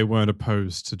 They weren't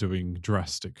opposed to doing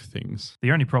drastic things.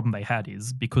 The only problem they had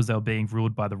is because they were being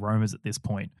ruled by the Romans at this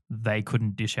point, they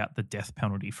couldn't dish out the death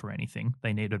penalty for anything.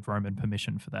 They needed Roman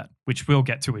permission for that, which we'll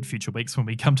get to in future weeks when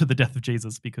we come to the death of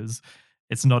Jesus, because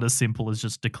it's not as simple as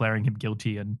just declaring him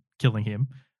guilty and killing him.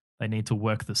 They need to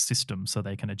work the system so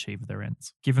they can achieve their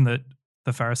ends. Given that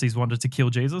the Pharisees wanted to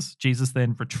kill Jesus, Jesus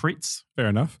then retreats. Fair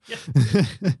enough.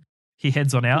 Yeah. He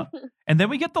heads on out. And then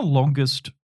we get the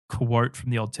longest quote from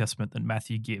the Old Testament that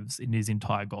Matthew gives in his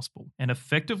entire gospel. And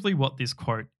effectively what this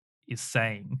quote is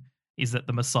saying is that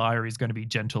the Messiah is going to be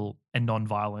gentle and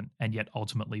non-violent and yet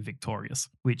ultimately victorious,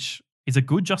 which is a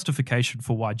good justification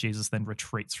for why Jesus then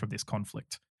retreats from this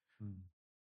conflict.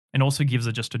 And also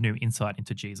gives just a new insight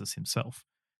into Jesus himself,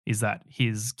 is that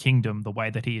his kingdom, the way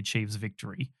that he achieves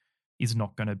victory, is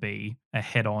not going to be a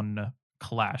head-on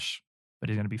clash, but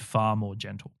he's going to be far more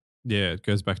gentle. Yeah, it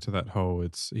goes back to that whole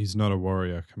he's not a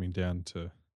warrior coming down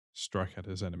to strike at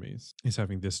his enemies. He's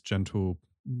having this gentle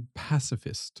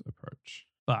pacifist approach.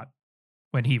 But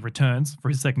when he returns for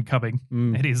his second coming,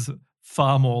 Mm. it is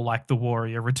far more like the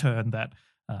warrior return that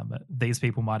these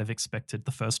people might have expected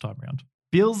the first time around.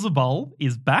 Beelzebul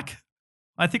is back.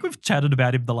 I think we've chatted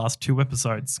about him the last 2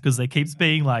 episodes because there keeps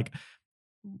being like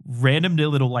random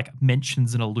little like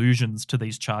mentions and allusions to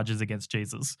these charges against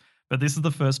Jesus. But this is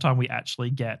the first time we actually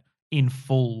get in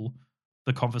full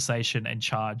the conversation and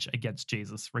charge against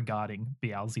Jesus regarding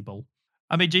Beelzebul.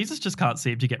 I mean, Jesus just can't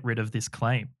seem to get rid of this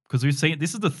claim because we've seen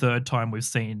this is the third time we've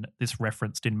seen this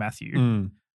referenced in Matthew.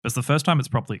 Mm. But it's the first time it's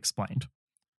properly explained,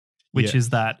 which Yes. is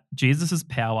that Jesus's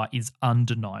power is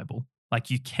undeniable. Like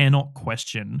you cannot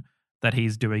question that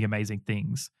he's doing amazing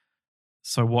things.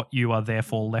 So what you are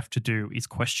therefore left to do is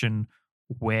question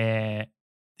where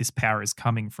this power is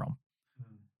coming from.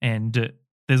 And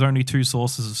there's only 2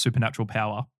 sources of supernatural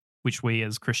power, which we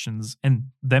as Christians and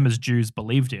them as Jews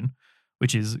believed in,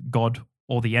 which is God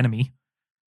or the enemy.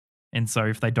 And so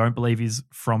if they don't believe he's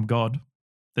from God,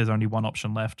 there's only one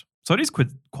option left. So it is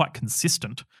quite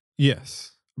consistent.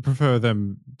 Yes. I prefer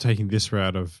them taking this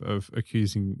route of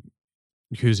accusing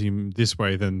him this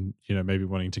way than, maybe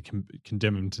wanting to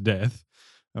condemn him to death.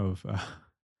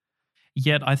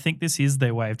 Yet I think this is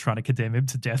their way of trying to condemn him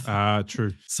to death.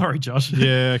 True. Sorry, Josh.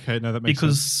 Yeah, okay. No, that makes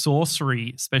because sense.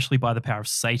 sorcery, especially by the power of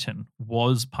Satan,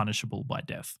 was punishable by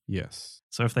death. Yes.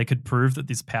 So if they could prove that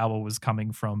this power was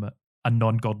coming from a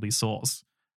non-godly source,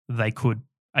 they could,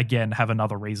 again, have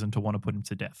another reason to want to put him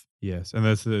to death. Yes. And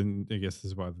I guess this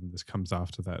is why this comes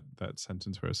after that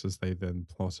sentence where it says they then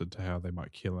plotted to how they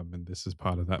might kill him. And this is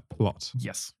part of that plot.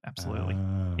 Yes, absolutely.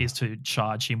 Ah. Is to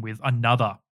charge him with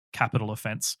another capital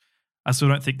offense. I still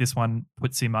don't think this one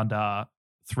puts him under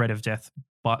threat of death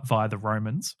via the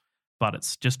Romans, but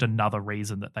it's just another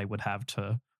reason that they would have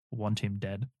to want him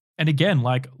dead. And again,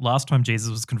 like last time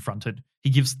Jesus was confronted, he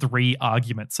gives 3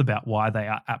 arguments about why they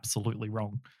are absolutely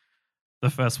wrong. The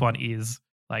first one is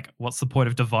like, what's the point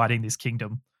of dividing this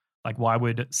kingdom? Like, why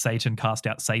would Satan cast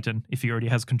out Satan if he already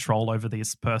has control over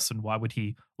this person? Why would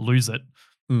he lose it?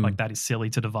 Like, that is silly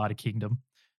to divide a kingdom.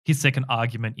 His second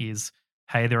argument is,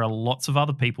 hey, there are lots of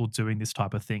other people doing this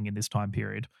type of thing in this time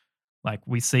period. Like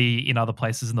we see in other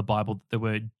places in the Bible that there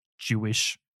were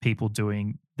Jewish people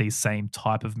doing these same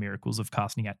type of miracles of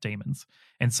casting out demons.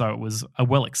 And so it was a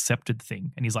well-accepted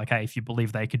thing. And he's like, hey, if you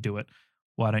believe they could do it,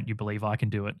 why don't you believe I can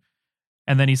do it?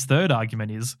 And then his third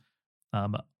argument is,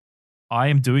 I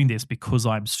am doing this because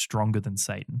I'm stronger than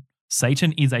Satan.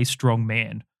 Satan is a strong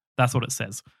man. That's what it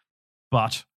says.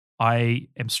 But I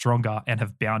am stronger and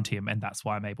have bound him, and that's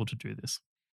why I'm able to do this.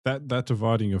 That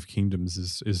dividing of kingdoms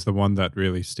is the one that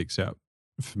really sticks out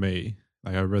for me.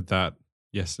 Like I read that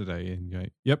yesterday and going,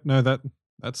 yep, no, that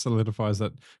solidifies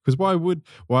that. Because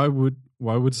why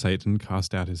would Satan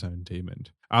cast out his own demon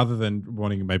other than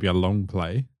wanting maybe a long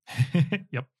play?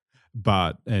 Yep.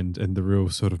 But and the real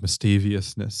sort of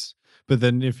mischievousness. But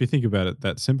then if you think about it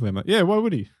that simply, I'm like, yeah, why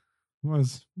would he? Why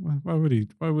would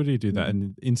he do that?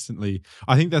 And instantly,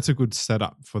 I think that's a good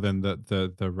setup for then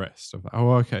the rest of,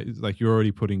 oh, okay, like you're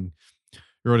already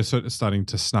sort of starting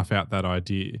to snuff out that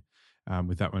idea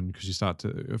with that one, because you start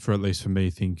to, for at least for me,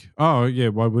 think, oh yeah,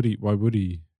 why would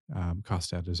he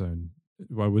cast out his own?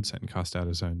 Why would Satan cast out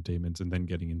his own demons and then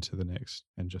getting into the next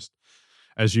and just,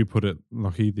 as you put it,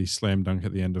 Lockie, the slam dunk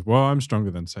at the end of, well, I'm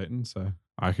stronger than Satan, so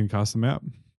I can cast them out.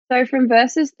 So from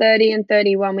verses 30 and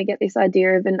 31, we get this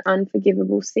idea of an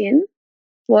unforgivable sin.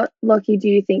 What, Lockie, do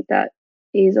you think that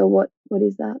is, or what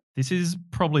is that? This is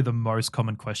probably the most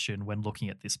common question when looking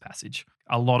at this passage.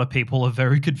 A lot of people are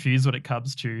very confused when it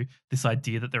comes to this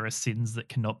idea that there are sins that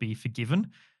cannot be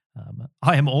forgiven.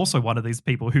 I am also one of these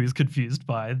people who is confused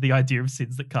by the idea of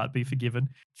sins that can't be forgiven.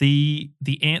 The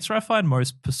answer I find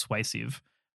most persuasive,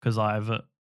 because I've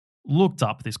looked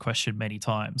up this question many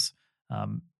times,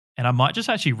 and I might just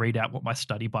actually read out what my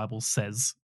study Bible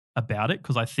says about it,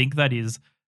 because I think that is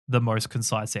the most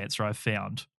concise answer I've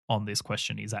found on this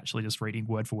question, is actually just reading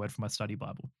word for word from my study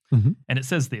Bible. Mm-hmm. And it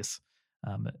says this,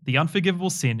 the unforgivable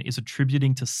sin is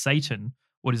attributing to Satan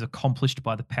what is accomplished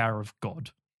by the power of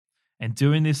God, and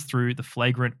doing this through the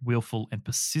flagrant, willful, and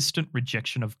persistent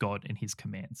rejection of God and his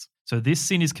commands. So this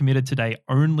sin is committed today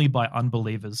only by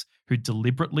unbelievers who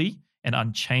deliberately and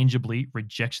unchangeably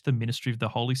reject the ministry of the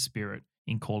Holy Spirit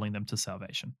in calling them to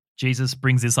salvation. Jesus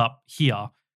brings this up here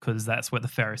because that's where the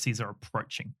Pharisees are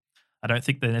approaching. I don't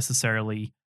think they're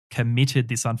necessarily committed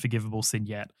this unforgivable sin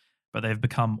yet, but they've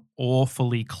become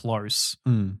awfully close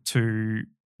to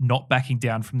not backing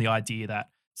down from the idea that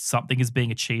something is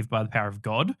being achieved by the power of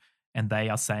God, and they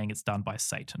are saying it's done by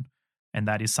Satan. And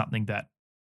that is something that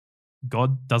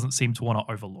God doesn't seem to want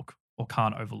to overlook or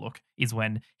can't overlook, is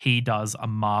when he does a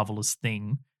marvelous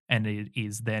thing and it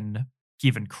is then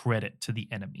given credit to the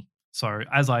enemy. So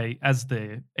as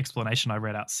the explanation I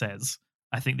read out says,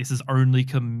 I think this is only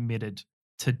committed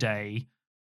today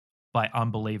by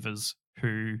unbelievers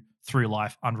who through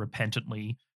life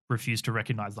unrepentantly refuse to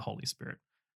recognize the Holy Spirit.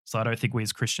 So I don't think we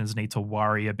as Christians need to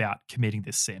worry about committing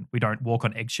this sin. We don't walk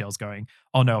on eggshells going,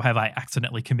 oh no, have I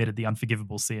accidentally committed the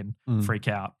unforgivable sin? Freak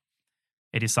out.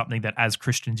 It is something that as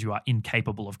Christians you are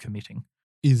incapable of committing.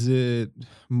 Is it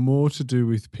more to do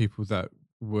with people that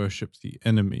worship the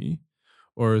enemy,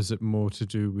 or is it more to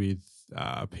do with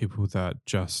people that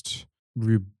just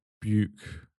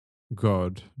rebuke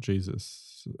God,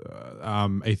 Jesus,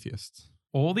 atheists?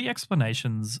 All the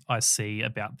explanations I see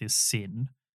about this sin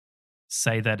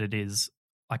say that it is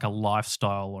like a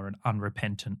lifestyle or an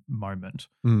unrepentant moment.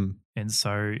 And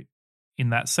so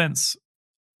in that sense,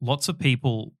 lots of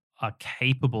people are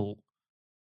capable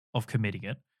of committing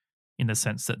it in the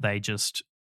sense that they just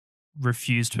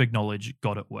refuse to acknowledge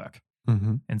God at work.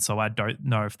 And so I don't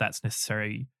know if that's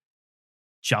necessarily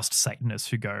just Satanists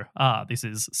who go, this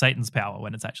is Satan's power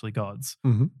when it's actually God's.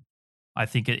 I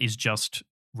think it is just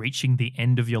reaching the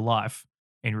end of your life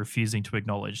and refusing to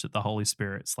acknowledge that the Holy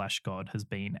Spirit / God has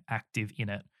been active in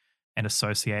it and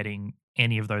associating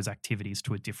any of those activities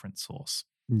to a different source.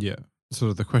 Yeah.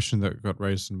 Sort of the question that got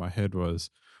raised in my head was,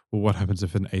 well, what happens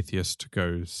if an atheist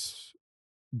does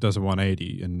a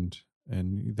 180 and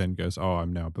then goes, oh,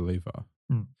 I'm now a believer?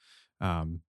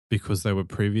 Because they were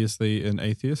previously an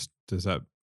atheist, does that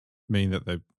mean that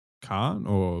they can't?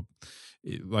 Or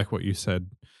like what you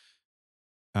said,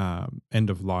 end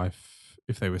of life,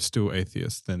 if they were still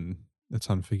atheists, then it's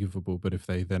unforgivable. But if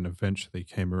they then eventually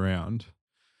came around,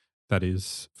 that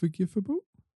is forgivable?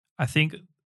 I think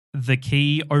the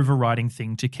key overriding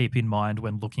thing to keep in mind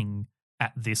when looking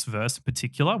at this verse in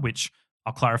particular, which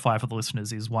I'll clarify for the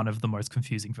listeners is one of the most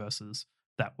confusing verses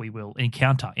that we will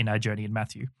encounter in our journey in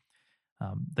Matthew.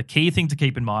 The key thing to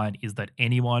keep in mind is that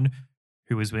anyone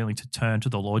who is willing to turn to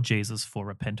the Lord Jesus for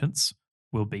repentance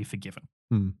will be forgiven.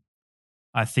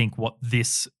 I think what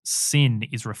this sin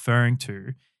is referring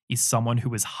to is someone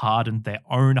who has hardened their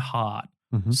own heart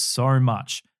so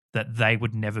much that they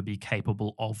would never be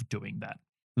capable of doing that.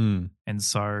 And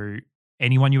so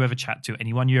anyone you ever chat to,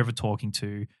 anyone you're ever talking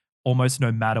to, almost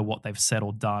no matter what they've said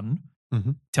or done,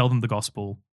 tell them the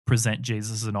gospel, present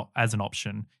Jesus as an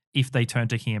option. If they turn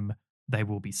to him, they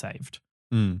will be saved.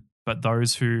 But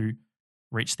those who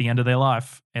reach the end of their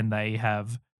life and they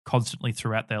have constantly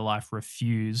throughout their life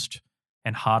refused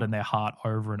and hardened their heart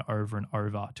over and over and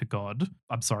over to God,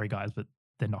 I'm sorry guys, but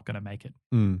they're not going to make it.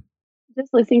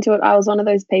 Just listening to it, I was one of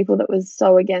those people that was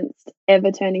so against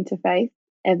ever turning to faith,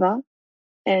 ever.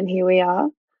 And here we are.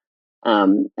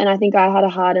 And I think I had a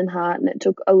hardened heart and it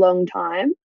took a long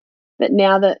time. But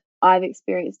now that I've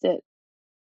experienced it,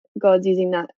 God's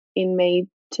using that in me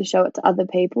to show it to other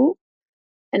people.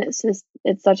 And it's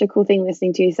such a cool thing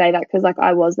listening to you say that, because like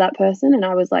I was that person and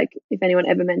I was like, if anyone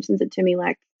ever mentions it to me,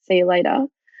 like, see you later.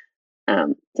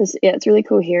 It's really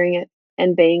cool hearing it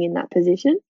and being in that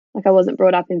position. Like I wasn't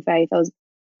brought up in faith. I was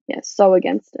so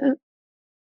against it.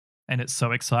 And it's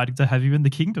so exciting to have you in the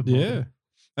kingdom. Yeah.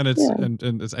 And it's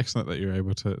and it's excellent that you're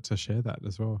able to share that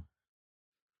as well.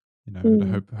 You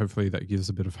know, hopefully that gives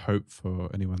a bit of hope for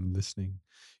anyone listening.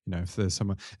 You know, if there's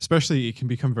someone, especially it can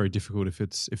become very difficult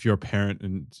if you're a parent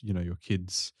and you know your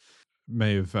kids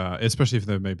may have, especially if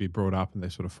they may be brought up and they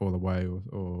sort of fall away,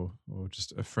 or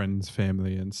just a friend's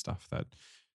family and stuff. That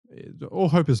all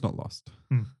hope is not lost.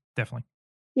 Definitely.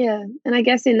 Yeah, and I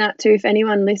guess in that too, if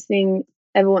anyone listening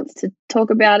ever wants to talk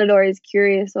about it or is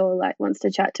curious or like wants to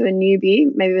chat to a newbie,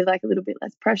 maybe with like a little bit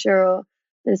less pressure or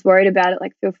is worried about it,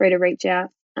 like feel free to reach out.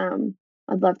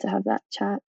 I'd love to have that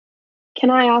chat. Can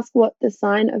I ask what the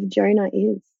sign of Jonah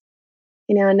is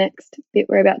in our next bit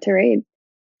we're about to read?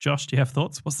 Josh, do you have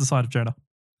thoughts? What's the sign of Jonah?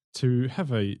 To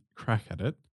have a crack at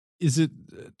it, is it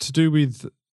to do with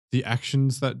the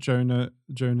actions that Jonah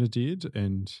did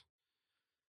and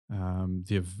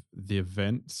the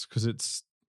events? Because it's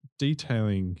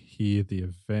detailing here the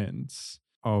events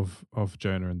of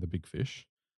Jonah and the big fish,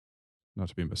 not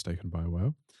to be mistaken by a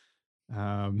whale.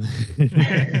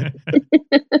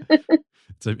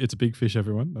 It's a big fish,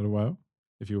 everyone, not a whale.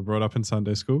 If you were brought up in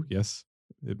Sunday school, yes,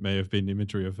 it may have been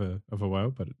imagery of a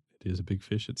whale, but it is a big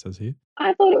fish, it says here.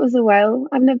 I thought it was a whale.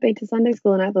 I've never been to Sunday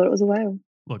school and I thought it was a whale.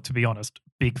 Look, to be honest,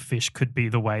 big fish could be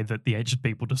the way that the ancient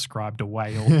people described a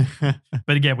whale.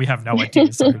 But again, we have no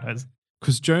idea, so who knows?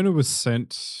 Because Jonah was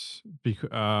sent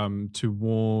to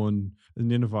warn the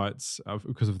Ninevites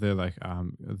because of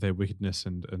their wickedness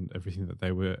and everything that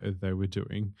they were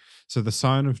doing. So the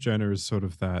sign of Jonah is sort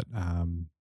of that.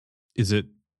 Is it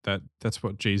that's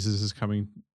what Jesus is coming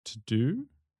to do?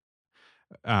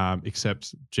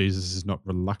 Except Jesus is not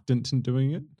reluctant in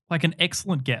doing it. Like an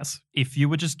excellent guess. If you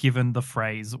were just given the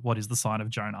phrase, "What is the sign of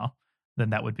Jonah?" then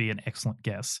that would be an excellent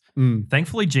guess.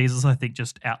 Thankfully, Jesus, I think,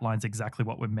 just outlines exactly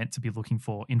what we're meant to be looking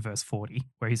for in verse 40,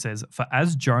 where he says, "For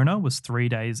as Jonah was 3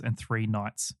 days and 3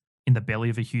 nights in the belly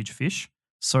of a huge fish,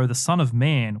 so the Son of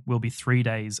Man will be 3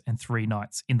 days and 3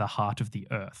 nights in the heart of the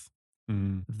earth."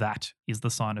 That is the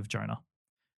sign of Jonah.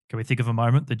 Can we think of a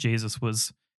moment that Jesus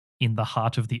was in the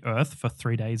heart of the earth for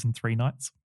 3 days and 3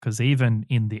 nights? Because even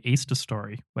in the Easter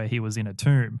story, where he was in a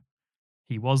tomb,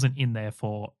 he wasn't in there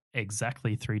for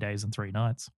exactly 3 days and 3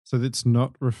 nights. So it's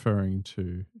not referring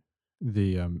to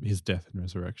the his death and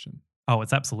resurrection. Oh,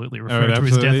 it's absolutely referring to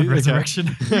his death and resurrection.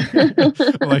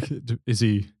 Like, is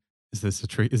this a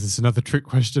trick? Is this another trick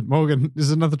question, Morgan? Is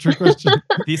this another trick question?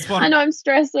 This one, I know, I'm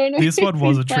stressed. This one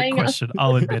was a trick question.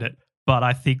 I'll admit it. But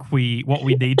I think what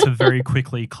we need to very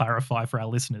quickly clarify for our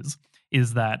listeners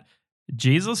is that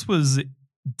Jesus was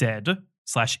dead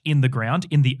 / in the ground,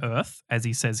 in the earth, as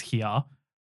he says here,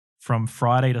 from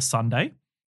Friday to Sunday,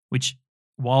 which,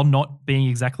 while not being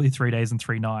exactly 3 days and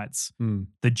 3 nights,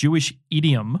 the Jewish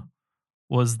idiom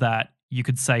was that you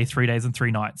could say 3 days and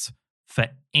 3 nights for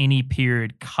any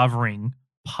period covering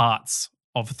parts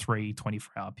of 3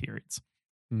 24-hour periods.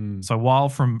 So while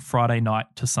from Friday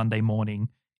night to Sunday morning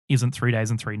isn't 3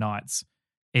 days and 3 nights,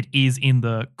 it is in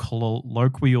the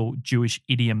colloquial Jewish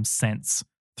idiom sense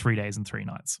 3 days and 3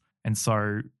 nights. And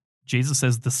so Jesus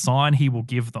says the sign he will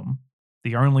give them,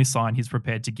 the only sign he's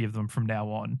prepared to give them from now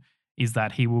on, is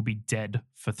that he will be dead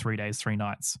for 3 days, 3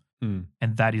 nights.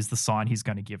 And that is the sign he's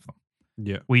going to give them.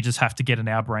 Yeah. We just have to get in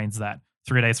our brains that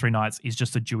 3 days, 3 nights is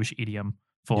just a Jewish idiom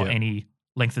for any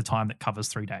length of time that covers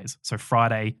 3 days. So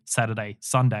Friday, Saturday,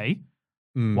 Sunday,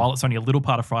 while it's only a little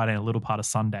part of Friday and a little part of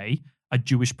Sunday, a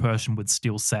Jewish person would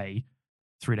still say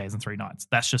 3 days and 3 nights.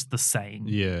 That's just the saying.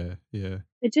 Yeah, yeah.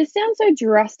 It just sounds so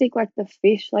drastic, like the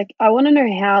fish. Like, I want to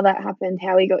know how that happened,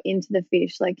 how he got into the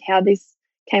fish, like how this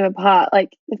came apart.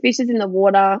 Like, the fish is in the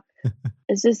water.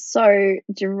 It's just so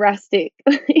drastic,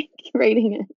 like,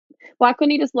 reading it. Why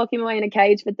couldn't he just lock him away in a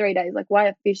cage for 3 days? Like, why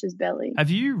a fish's belly? Have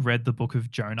you read the book of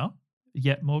Jonah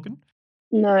yet, Morgan?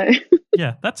 No.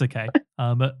 Yeah, that's okay.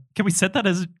 Can we set that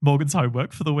as Morgan's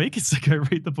homework for the week? Is to go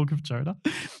read the book of Jonah?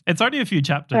 It's only a few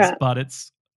chapters, but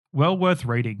it's well worth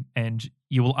reading, and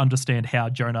you will understand how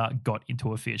Jonah got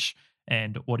into a fish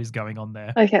and what is going on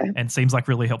there. Okay. And seems like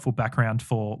really helpful background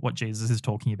for what Jesus is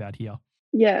talking about here.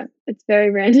 Yeah, it's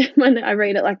very random when I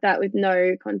read it like that with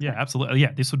no context. Yeah, absolutely.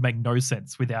 Yeah, this would make no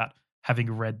sense without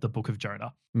having read the book of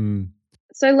Jonah.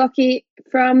 So, Lockie,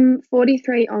 from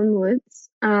 43 onwards,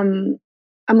 I'm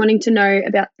wanting to know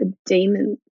about the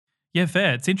demons. Yeah,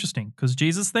 fair. It's interesting because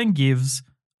Jesus then gives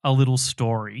a little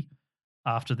story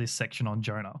after this section on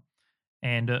Jonah.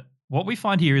 And what we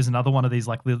find here is another one of these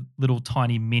like little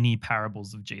tiny mini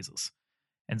parables of Jesus.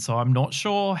 And so I'm not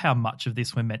sure how much of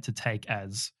this we're meant to take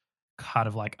as kind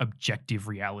of like objective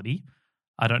reality.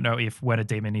 I don't know if when a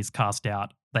demon is cast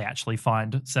out, they actually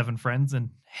find 7 friends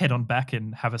and head on back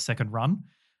and have a second run.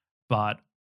 But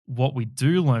what we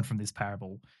do learn from this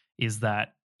parable is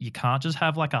that you can't just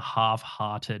have like a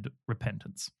half-hearted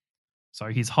repentance. So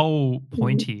his whole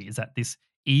point here is that this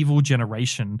evil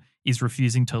generation is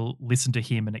refusing to listen to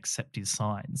him and accept his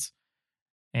signs.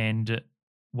 And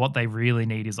what they really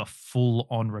need is a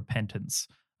full-on repentance,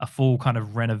 a full kind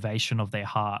of renovation of their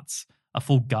hearts, a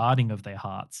full guarding of their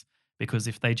hearts. Because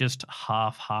if they just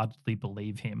half-heartedly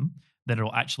believe him, then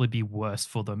it'll actually be worse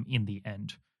for them in the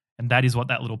end. And that is what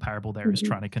that little parable there is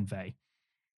trying to convey.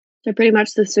 So pretty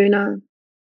much the sooner,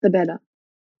 the better.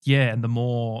 Yeah, and the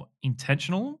more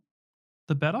intentional,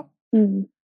 the better.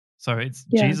 So it's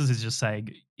Jesus is just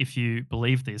saying, if you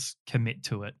believe this, commit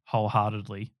to it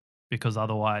wholeheartedly. Because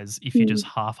otherwise, if you just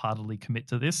half-heartedly commit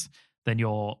to this, then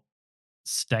your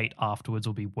state afterwards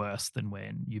will be worse than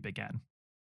when you began.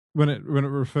 When it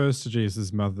refers to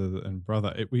Jesus' mother and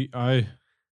brother, we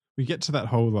get to that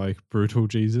whole like brutal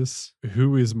Jesus.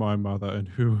 Who is my mother and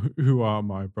who are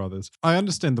my brothers? I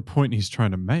understand the point he's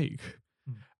trying to make,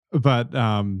 but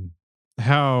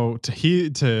how to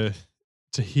hear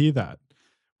that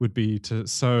would be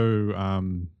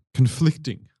so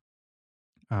conflicting.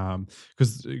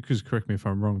 Because correct me if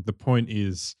I'm wrong. The point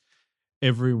is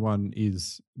everyone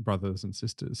is brothers and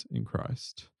sisters in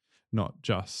Christ, not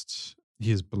just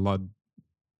his blood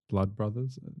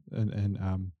brothers and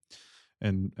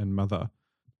mother.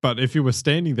 But if you were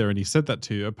standing there and he said that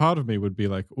to you, a part of me would be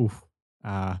like, oof,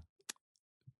 but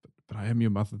I am your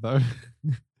mother though.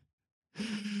 Yeah,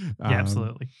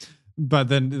 absolutely. But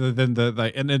then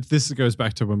this goes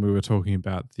back to when we were talking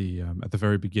about the at the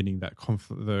very beginning, that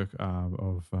conflict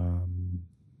of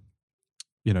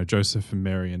Joseph and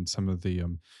Mary, and some of the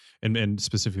and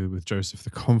specifically with Joseph, the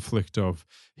conflict of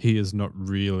he is not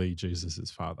really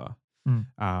Jesus's father,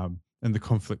 and the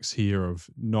conflicts here of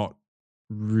not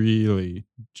really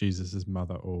Jesus's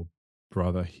mother or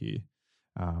brother here.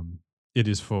 It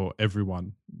is for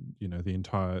everyone, the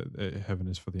entire heaven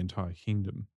is for the entire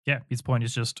kingdom. Yeah, his point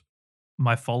is just,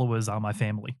 my followers are my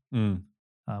family.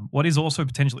 What is also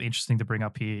potentially interesting to bring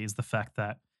up here is the fact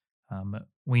that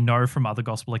we know from other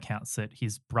gospel accounts that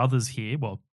his brothers here,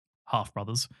 well, half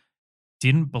brothers,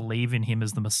 didn't believe in him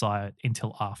as the Messiah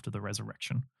until after the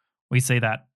resurrection. We see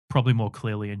that probably more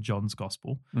clearly in John's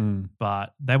gospel,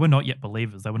 but they were not yet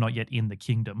believers. They were not yet in the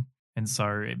kingdom. And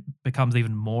so it becomes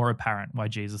even more apparent why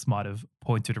Jesus might have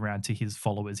pointed around to his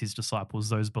followers, his disciples,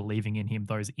 those believing in him,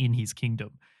 those in his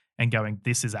kingdom, and going,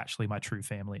 this is actually my true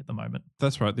family at the moment.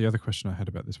 That's right. The other question I had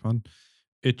about this one,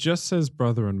 it just says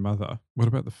brother and mother. What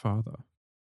about the father?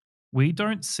 We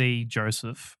don't see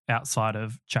Joseph outside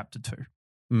of chapter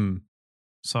 2.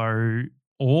 So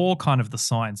all kind of the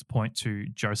signs point to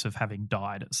Joseph having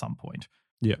died at some point.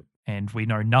 Yeah. And we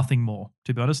know nothing more.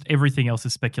 To be honest, everything else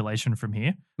is speculation from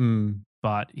here.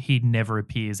 But he never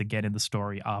appears again in the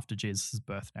story after Jesus'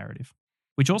 birth narrative,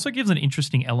 which also gives an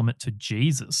interesting element to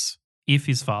Jesus if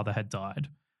his father had died,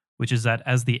 which is that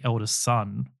as the eldest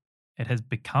son, it has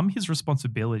become his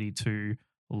responsibility to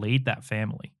lead that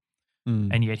family.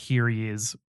 And yet here he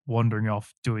is wandering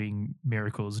off doing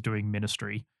miracles, doing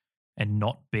ministry, and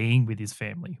not being with his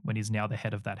family when he's now the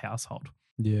head of that household.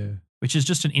 Yeah. Which is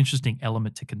just an interesting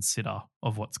element to consider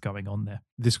of what's going on there.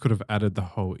 This could have added the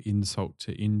whole insult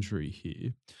to injury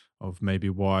here of maybe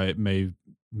why it may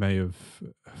have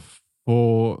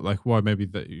why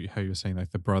maybe how you're saying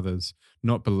like the brothers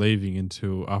not believing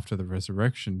until after the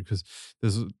resurrection, because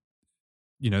there's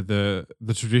the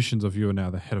traditions of you're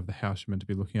now the head of the house you're meant to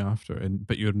be looking after,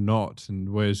 but you're not, and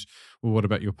what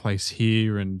about your place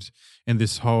here, and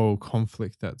this whole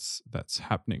conflict that's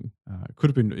happening.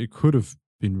 It could have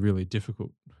been really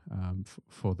difficult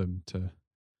for them to,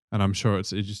 and I'm sure it's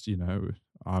just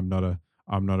I'm not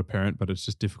a parent, but it's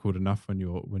just difficult enough when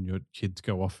your kids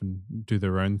go off and do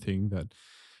their own thing,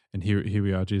 and here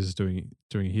we are, Jesus doing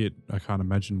here. I can't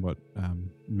imagine what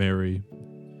Mary,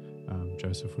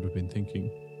 Joseph would have been thinking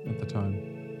at the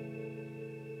time.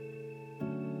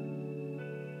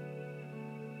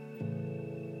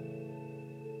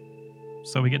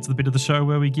 So we get to the bit of the show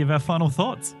where we give our final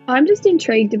thoughts. I'm just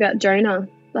intrigued about Jonah.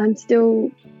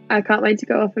 I can't wait to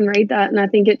go off and read that. And I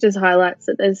think it just highlights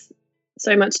that there's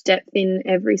so much depth in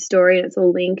every story and it's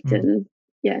all linked. And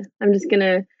yeah, I'm just going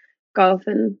to go off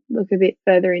and look a bit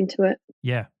further into it.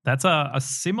 Yeah, that's a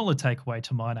similar takeaway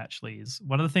to mine, actually. Is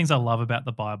one of the things I love about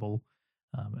the Bible.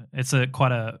 It's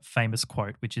quite a famous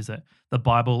quote, which is that the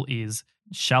Bible is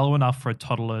shallow enough for a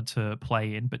toddler to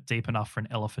play in, but deep enough for an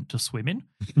elephant to swim in.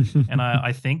 And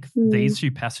I think these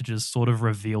two passages sort of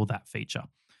reveal that feature,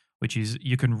 which is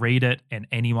you can read it and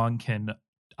anyone can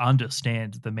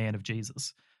understand the man of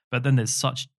Jesus. But then there's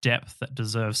such depth that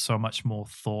deserves so much more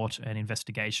thought and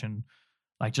investigation.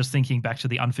 Like just thinking back to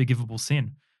the unforgivable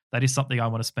sin, that is something I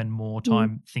want to spend more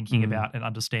time thinking about and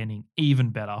understanding even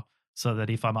better, so that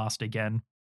if I'm asked again,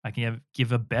 I can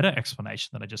give a better explanation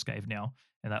than I just gave now.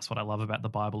 And that's what I love about the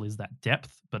Bible, is that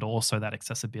depth, but also that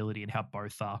accessibility, and how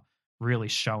both are really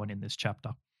shown in this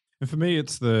chapter. And for me,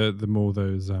 it's the more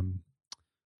those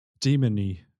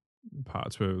demon-y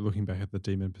parts. We're looking back at the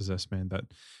demon-possessed man, that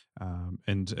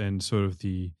and sort of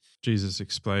the Jesus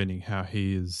explaining how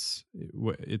he is.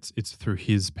 It's through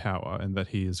his power, and that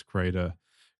he is greater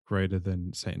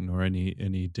than Satan or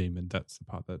any demon. That's the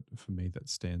part that for me that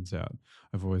stands out.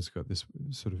 I've always got this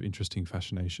sort of interesting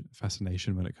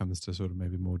fascination when it comes to sort of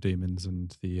maybe more demons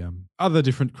and the other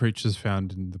different creatures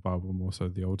found in the Bible, more so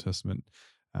the Old Testament.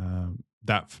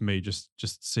 That for me, just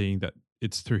seeing that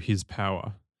it's through his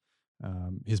power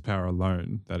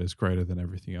alone, that is greater than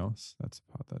everything else. That's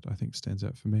the part that I think stands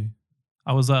out for me.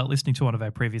 I was listening to one of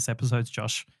our previous episodes,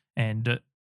 Josh, and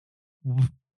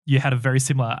you had a very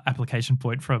similar application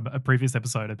point from a previous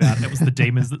episode about it was the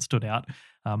demons that stood out.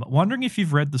 Wondering if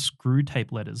you've read the Screw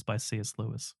Tape Letters by C.S.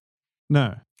 Lewis.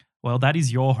 No. Well, that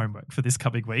is your homework for this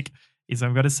coming week, is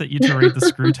I'm going to set you to read the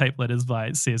Screw Tape Letters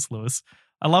by C.S. Lewis.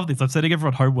 I love this. I'm setting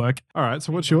everyone homework. All right.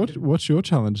 So what's your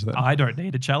challenge then? I don't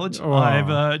need a challenge. Oh.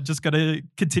 I'm just going to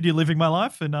continue living my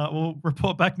life, and we'll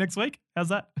report back next week. How's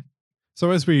that?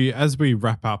 So as we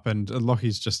wrap up, and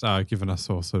Lochie's just given us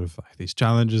all sort of like these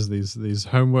challenges, these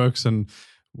homeworks, and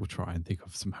we'll try and think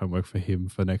of some homework for him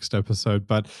for next episode.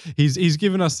 But he's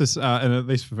given us this, and at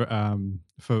least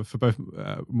for both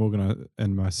Morgan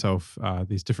and myself,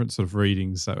 these different sort of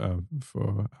readings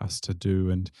for us to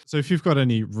do. And so, if you've got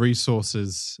any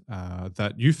resources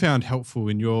that you found helpful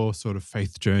in your sort of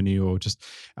faith journey, or just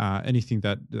anything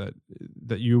that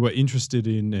you were interested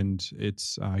in, and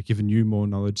it's given you more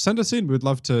knowledge, send us in. We'd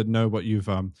love to know what you've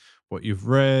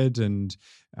read, and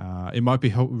it might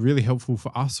be really helpful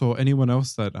for us or anyone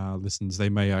else that listens. They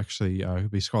may actually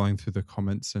be scrolling through the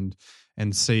comments and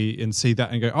see that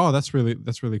and go, oh, that's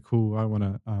really cool. I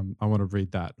want to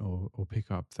read that or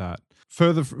pick up that.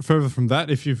 Further from that,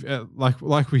 if you've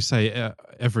like we say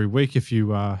every week, if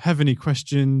you have any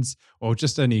questions or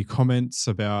just any comments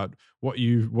about what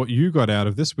you got out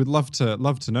of this, we'd love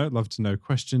to know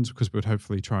questions, because we'd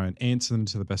hopefully try and answer them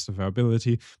to the best of our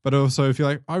ability. But also, if you're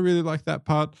like, I really like that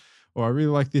part, or I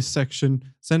really like this section,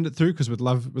 send it through, because we'd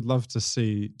love to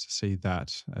see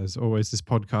that. As always, this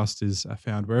podcast is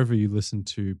found wherever you listen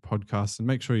to podcasts, and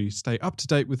make sure you stay up to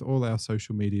date with all our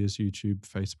social medias: YouTube,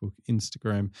 Facebook,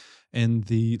 Instagram, and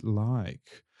the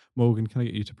like. Morgan, can I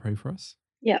get you to pray for us?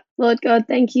 Yeah. Lord God,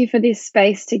 thank you for this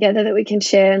space together that we can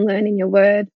share and learn in your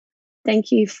word.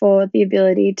 Thank you for the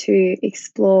ability to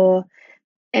explore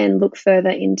and look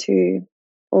further into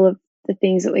all of the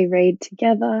things that we read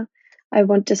together. I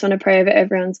just want to pray over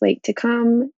everyone's week to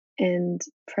come, and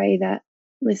pray that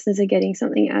listeners are getting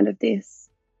something out of this.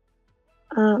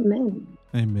 Amen.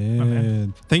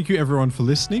 Amen. Thank you, everyone, for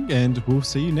listening, and we'll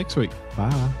see you next week.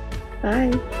 Bye.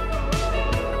 Bye.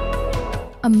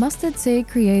 A Mustard Seed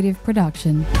Creative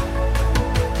production.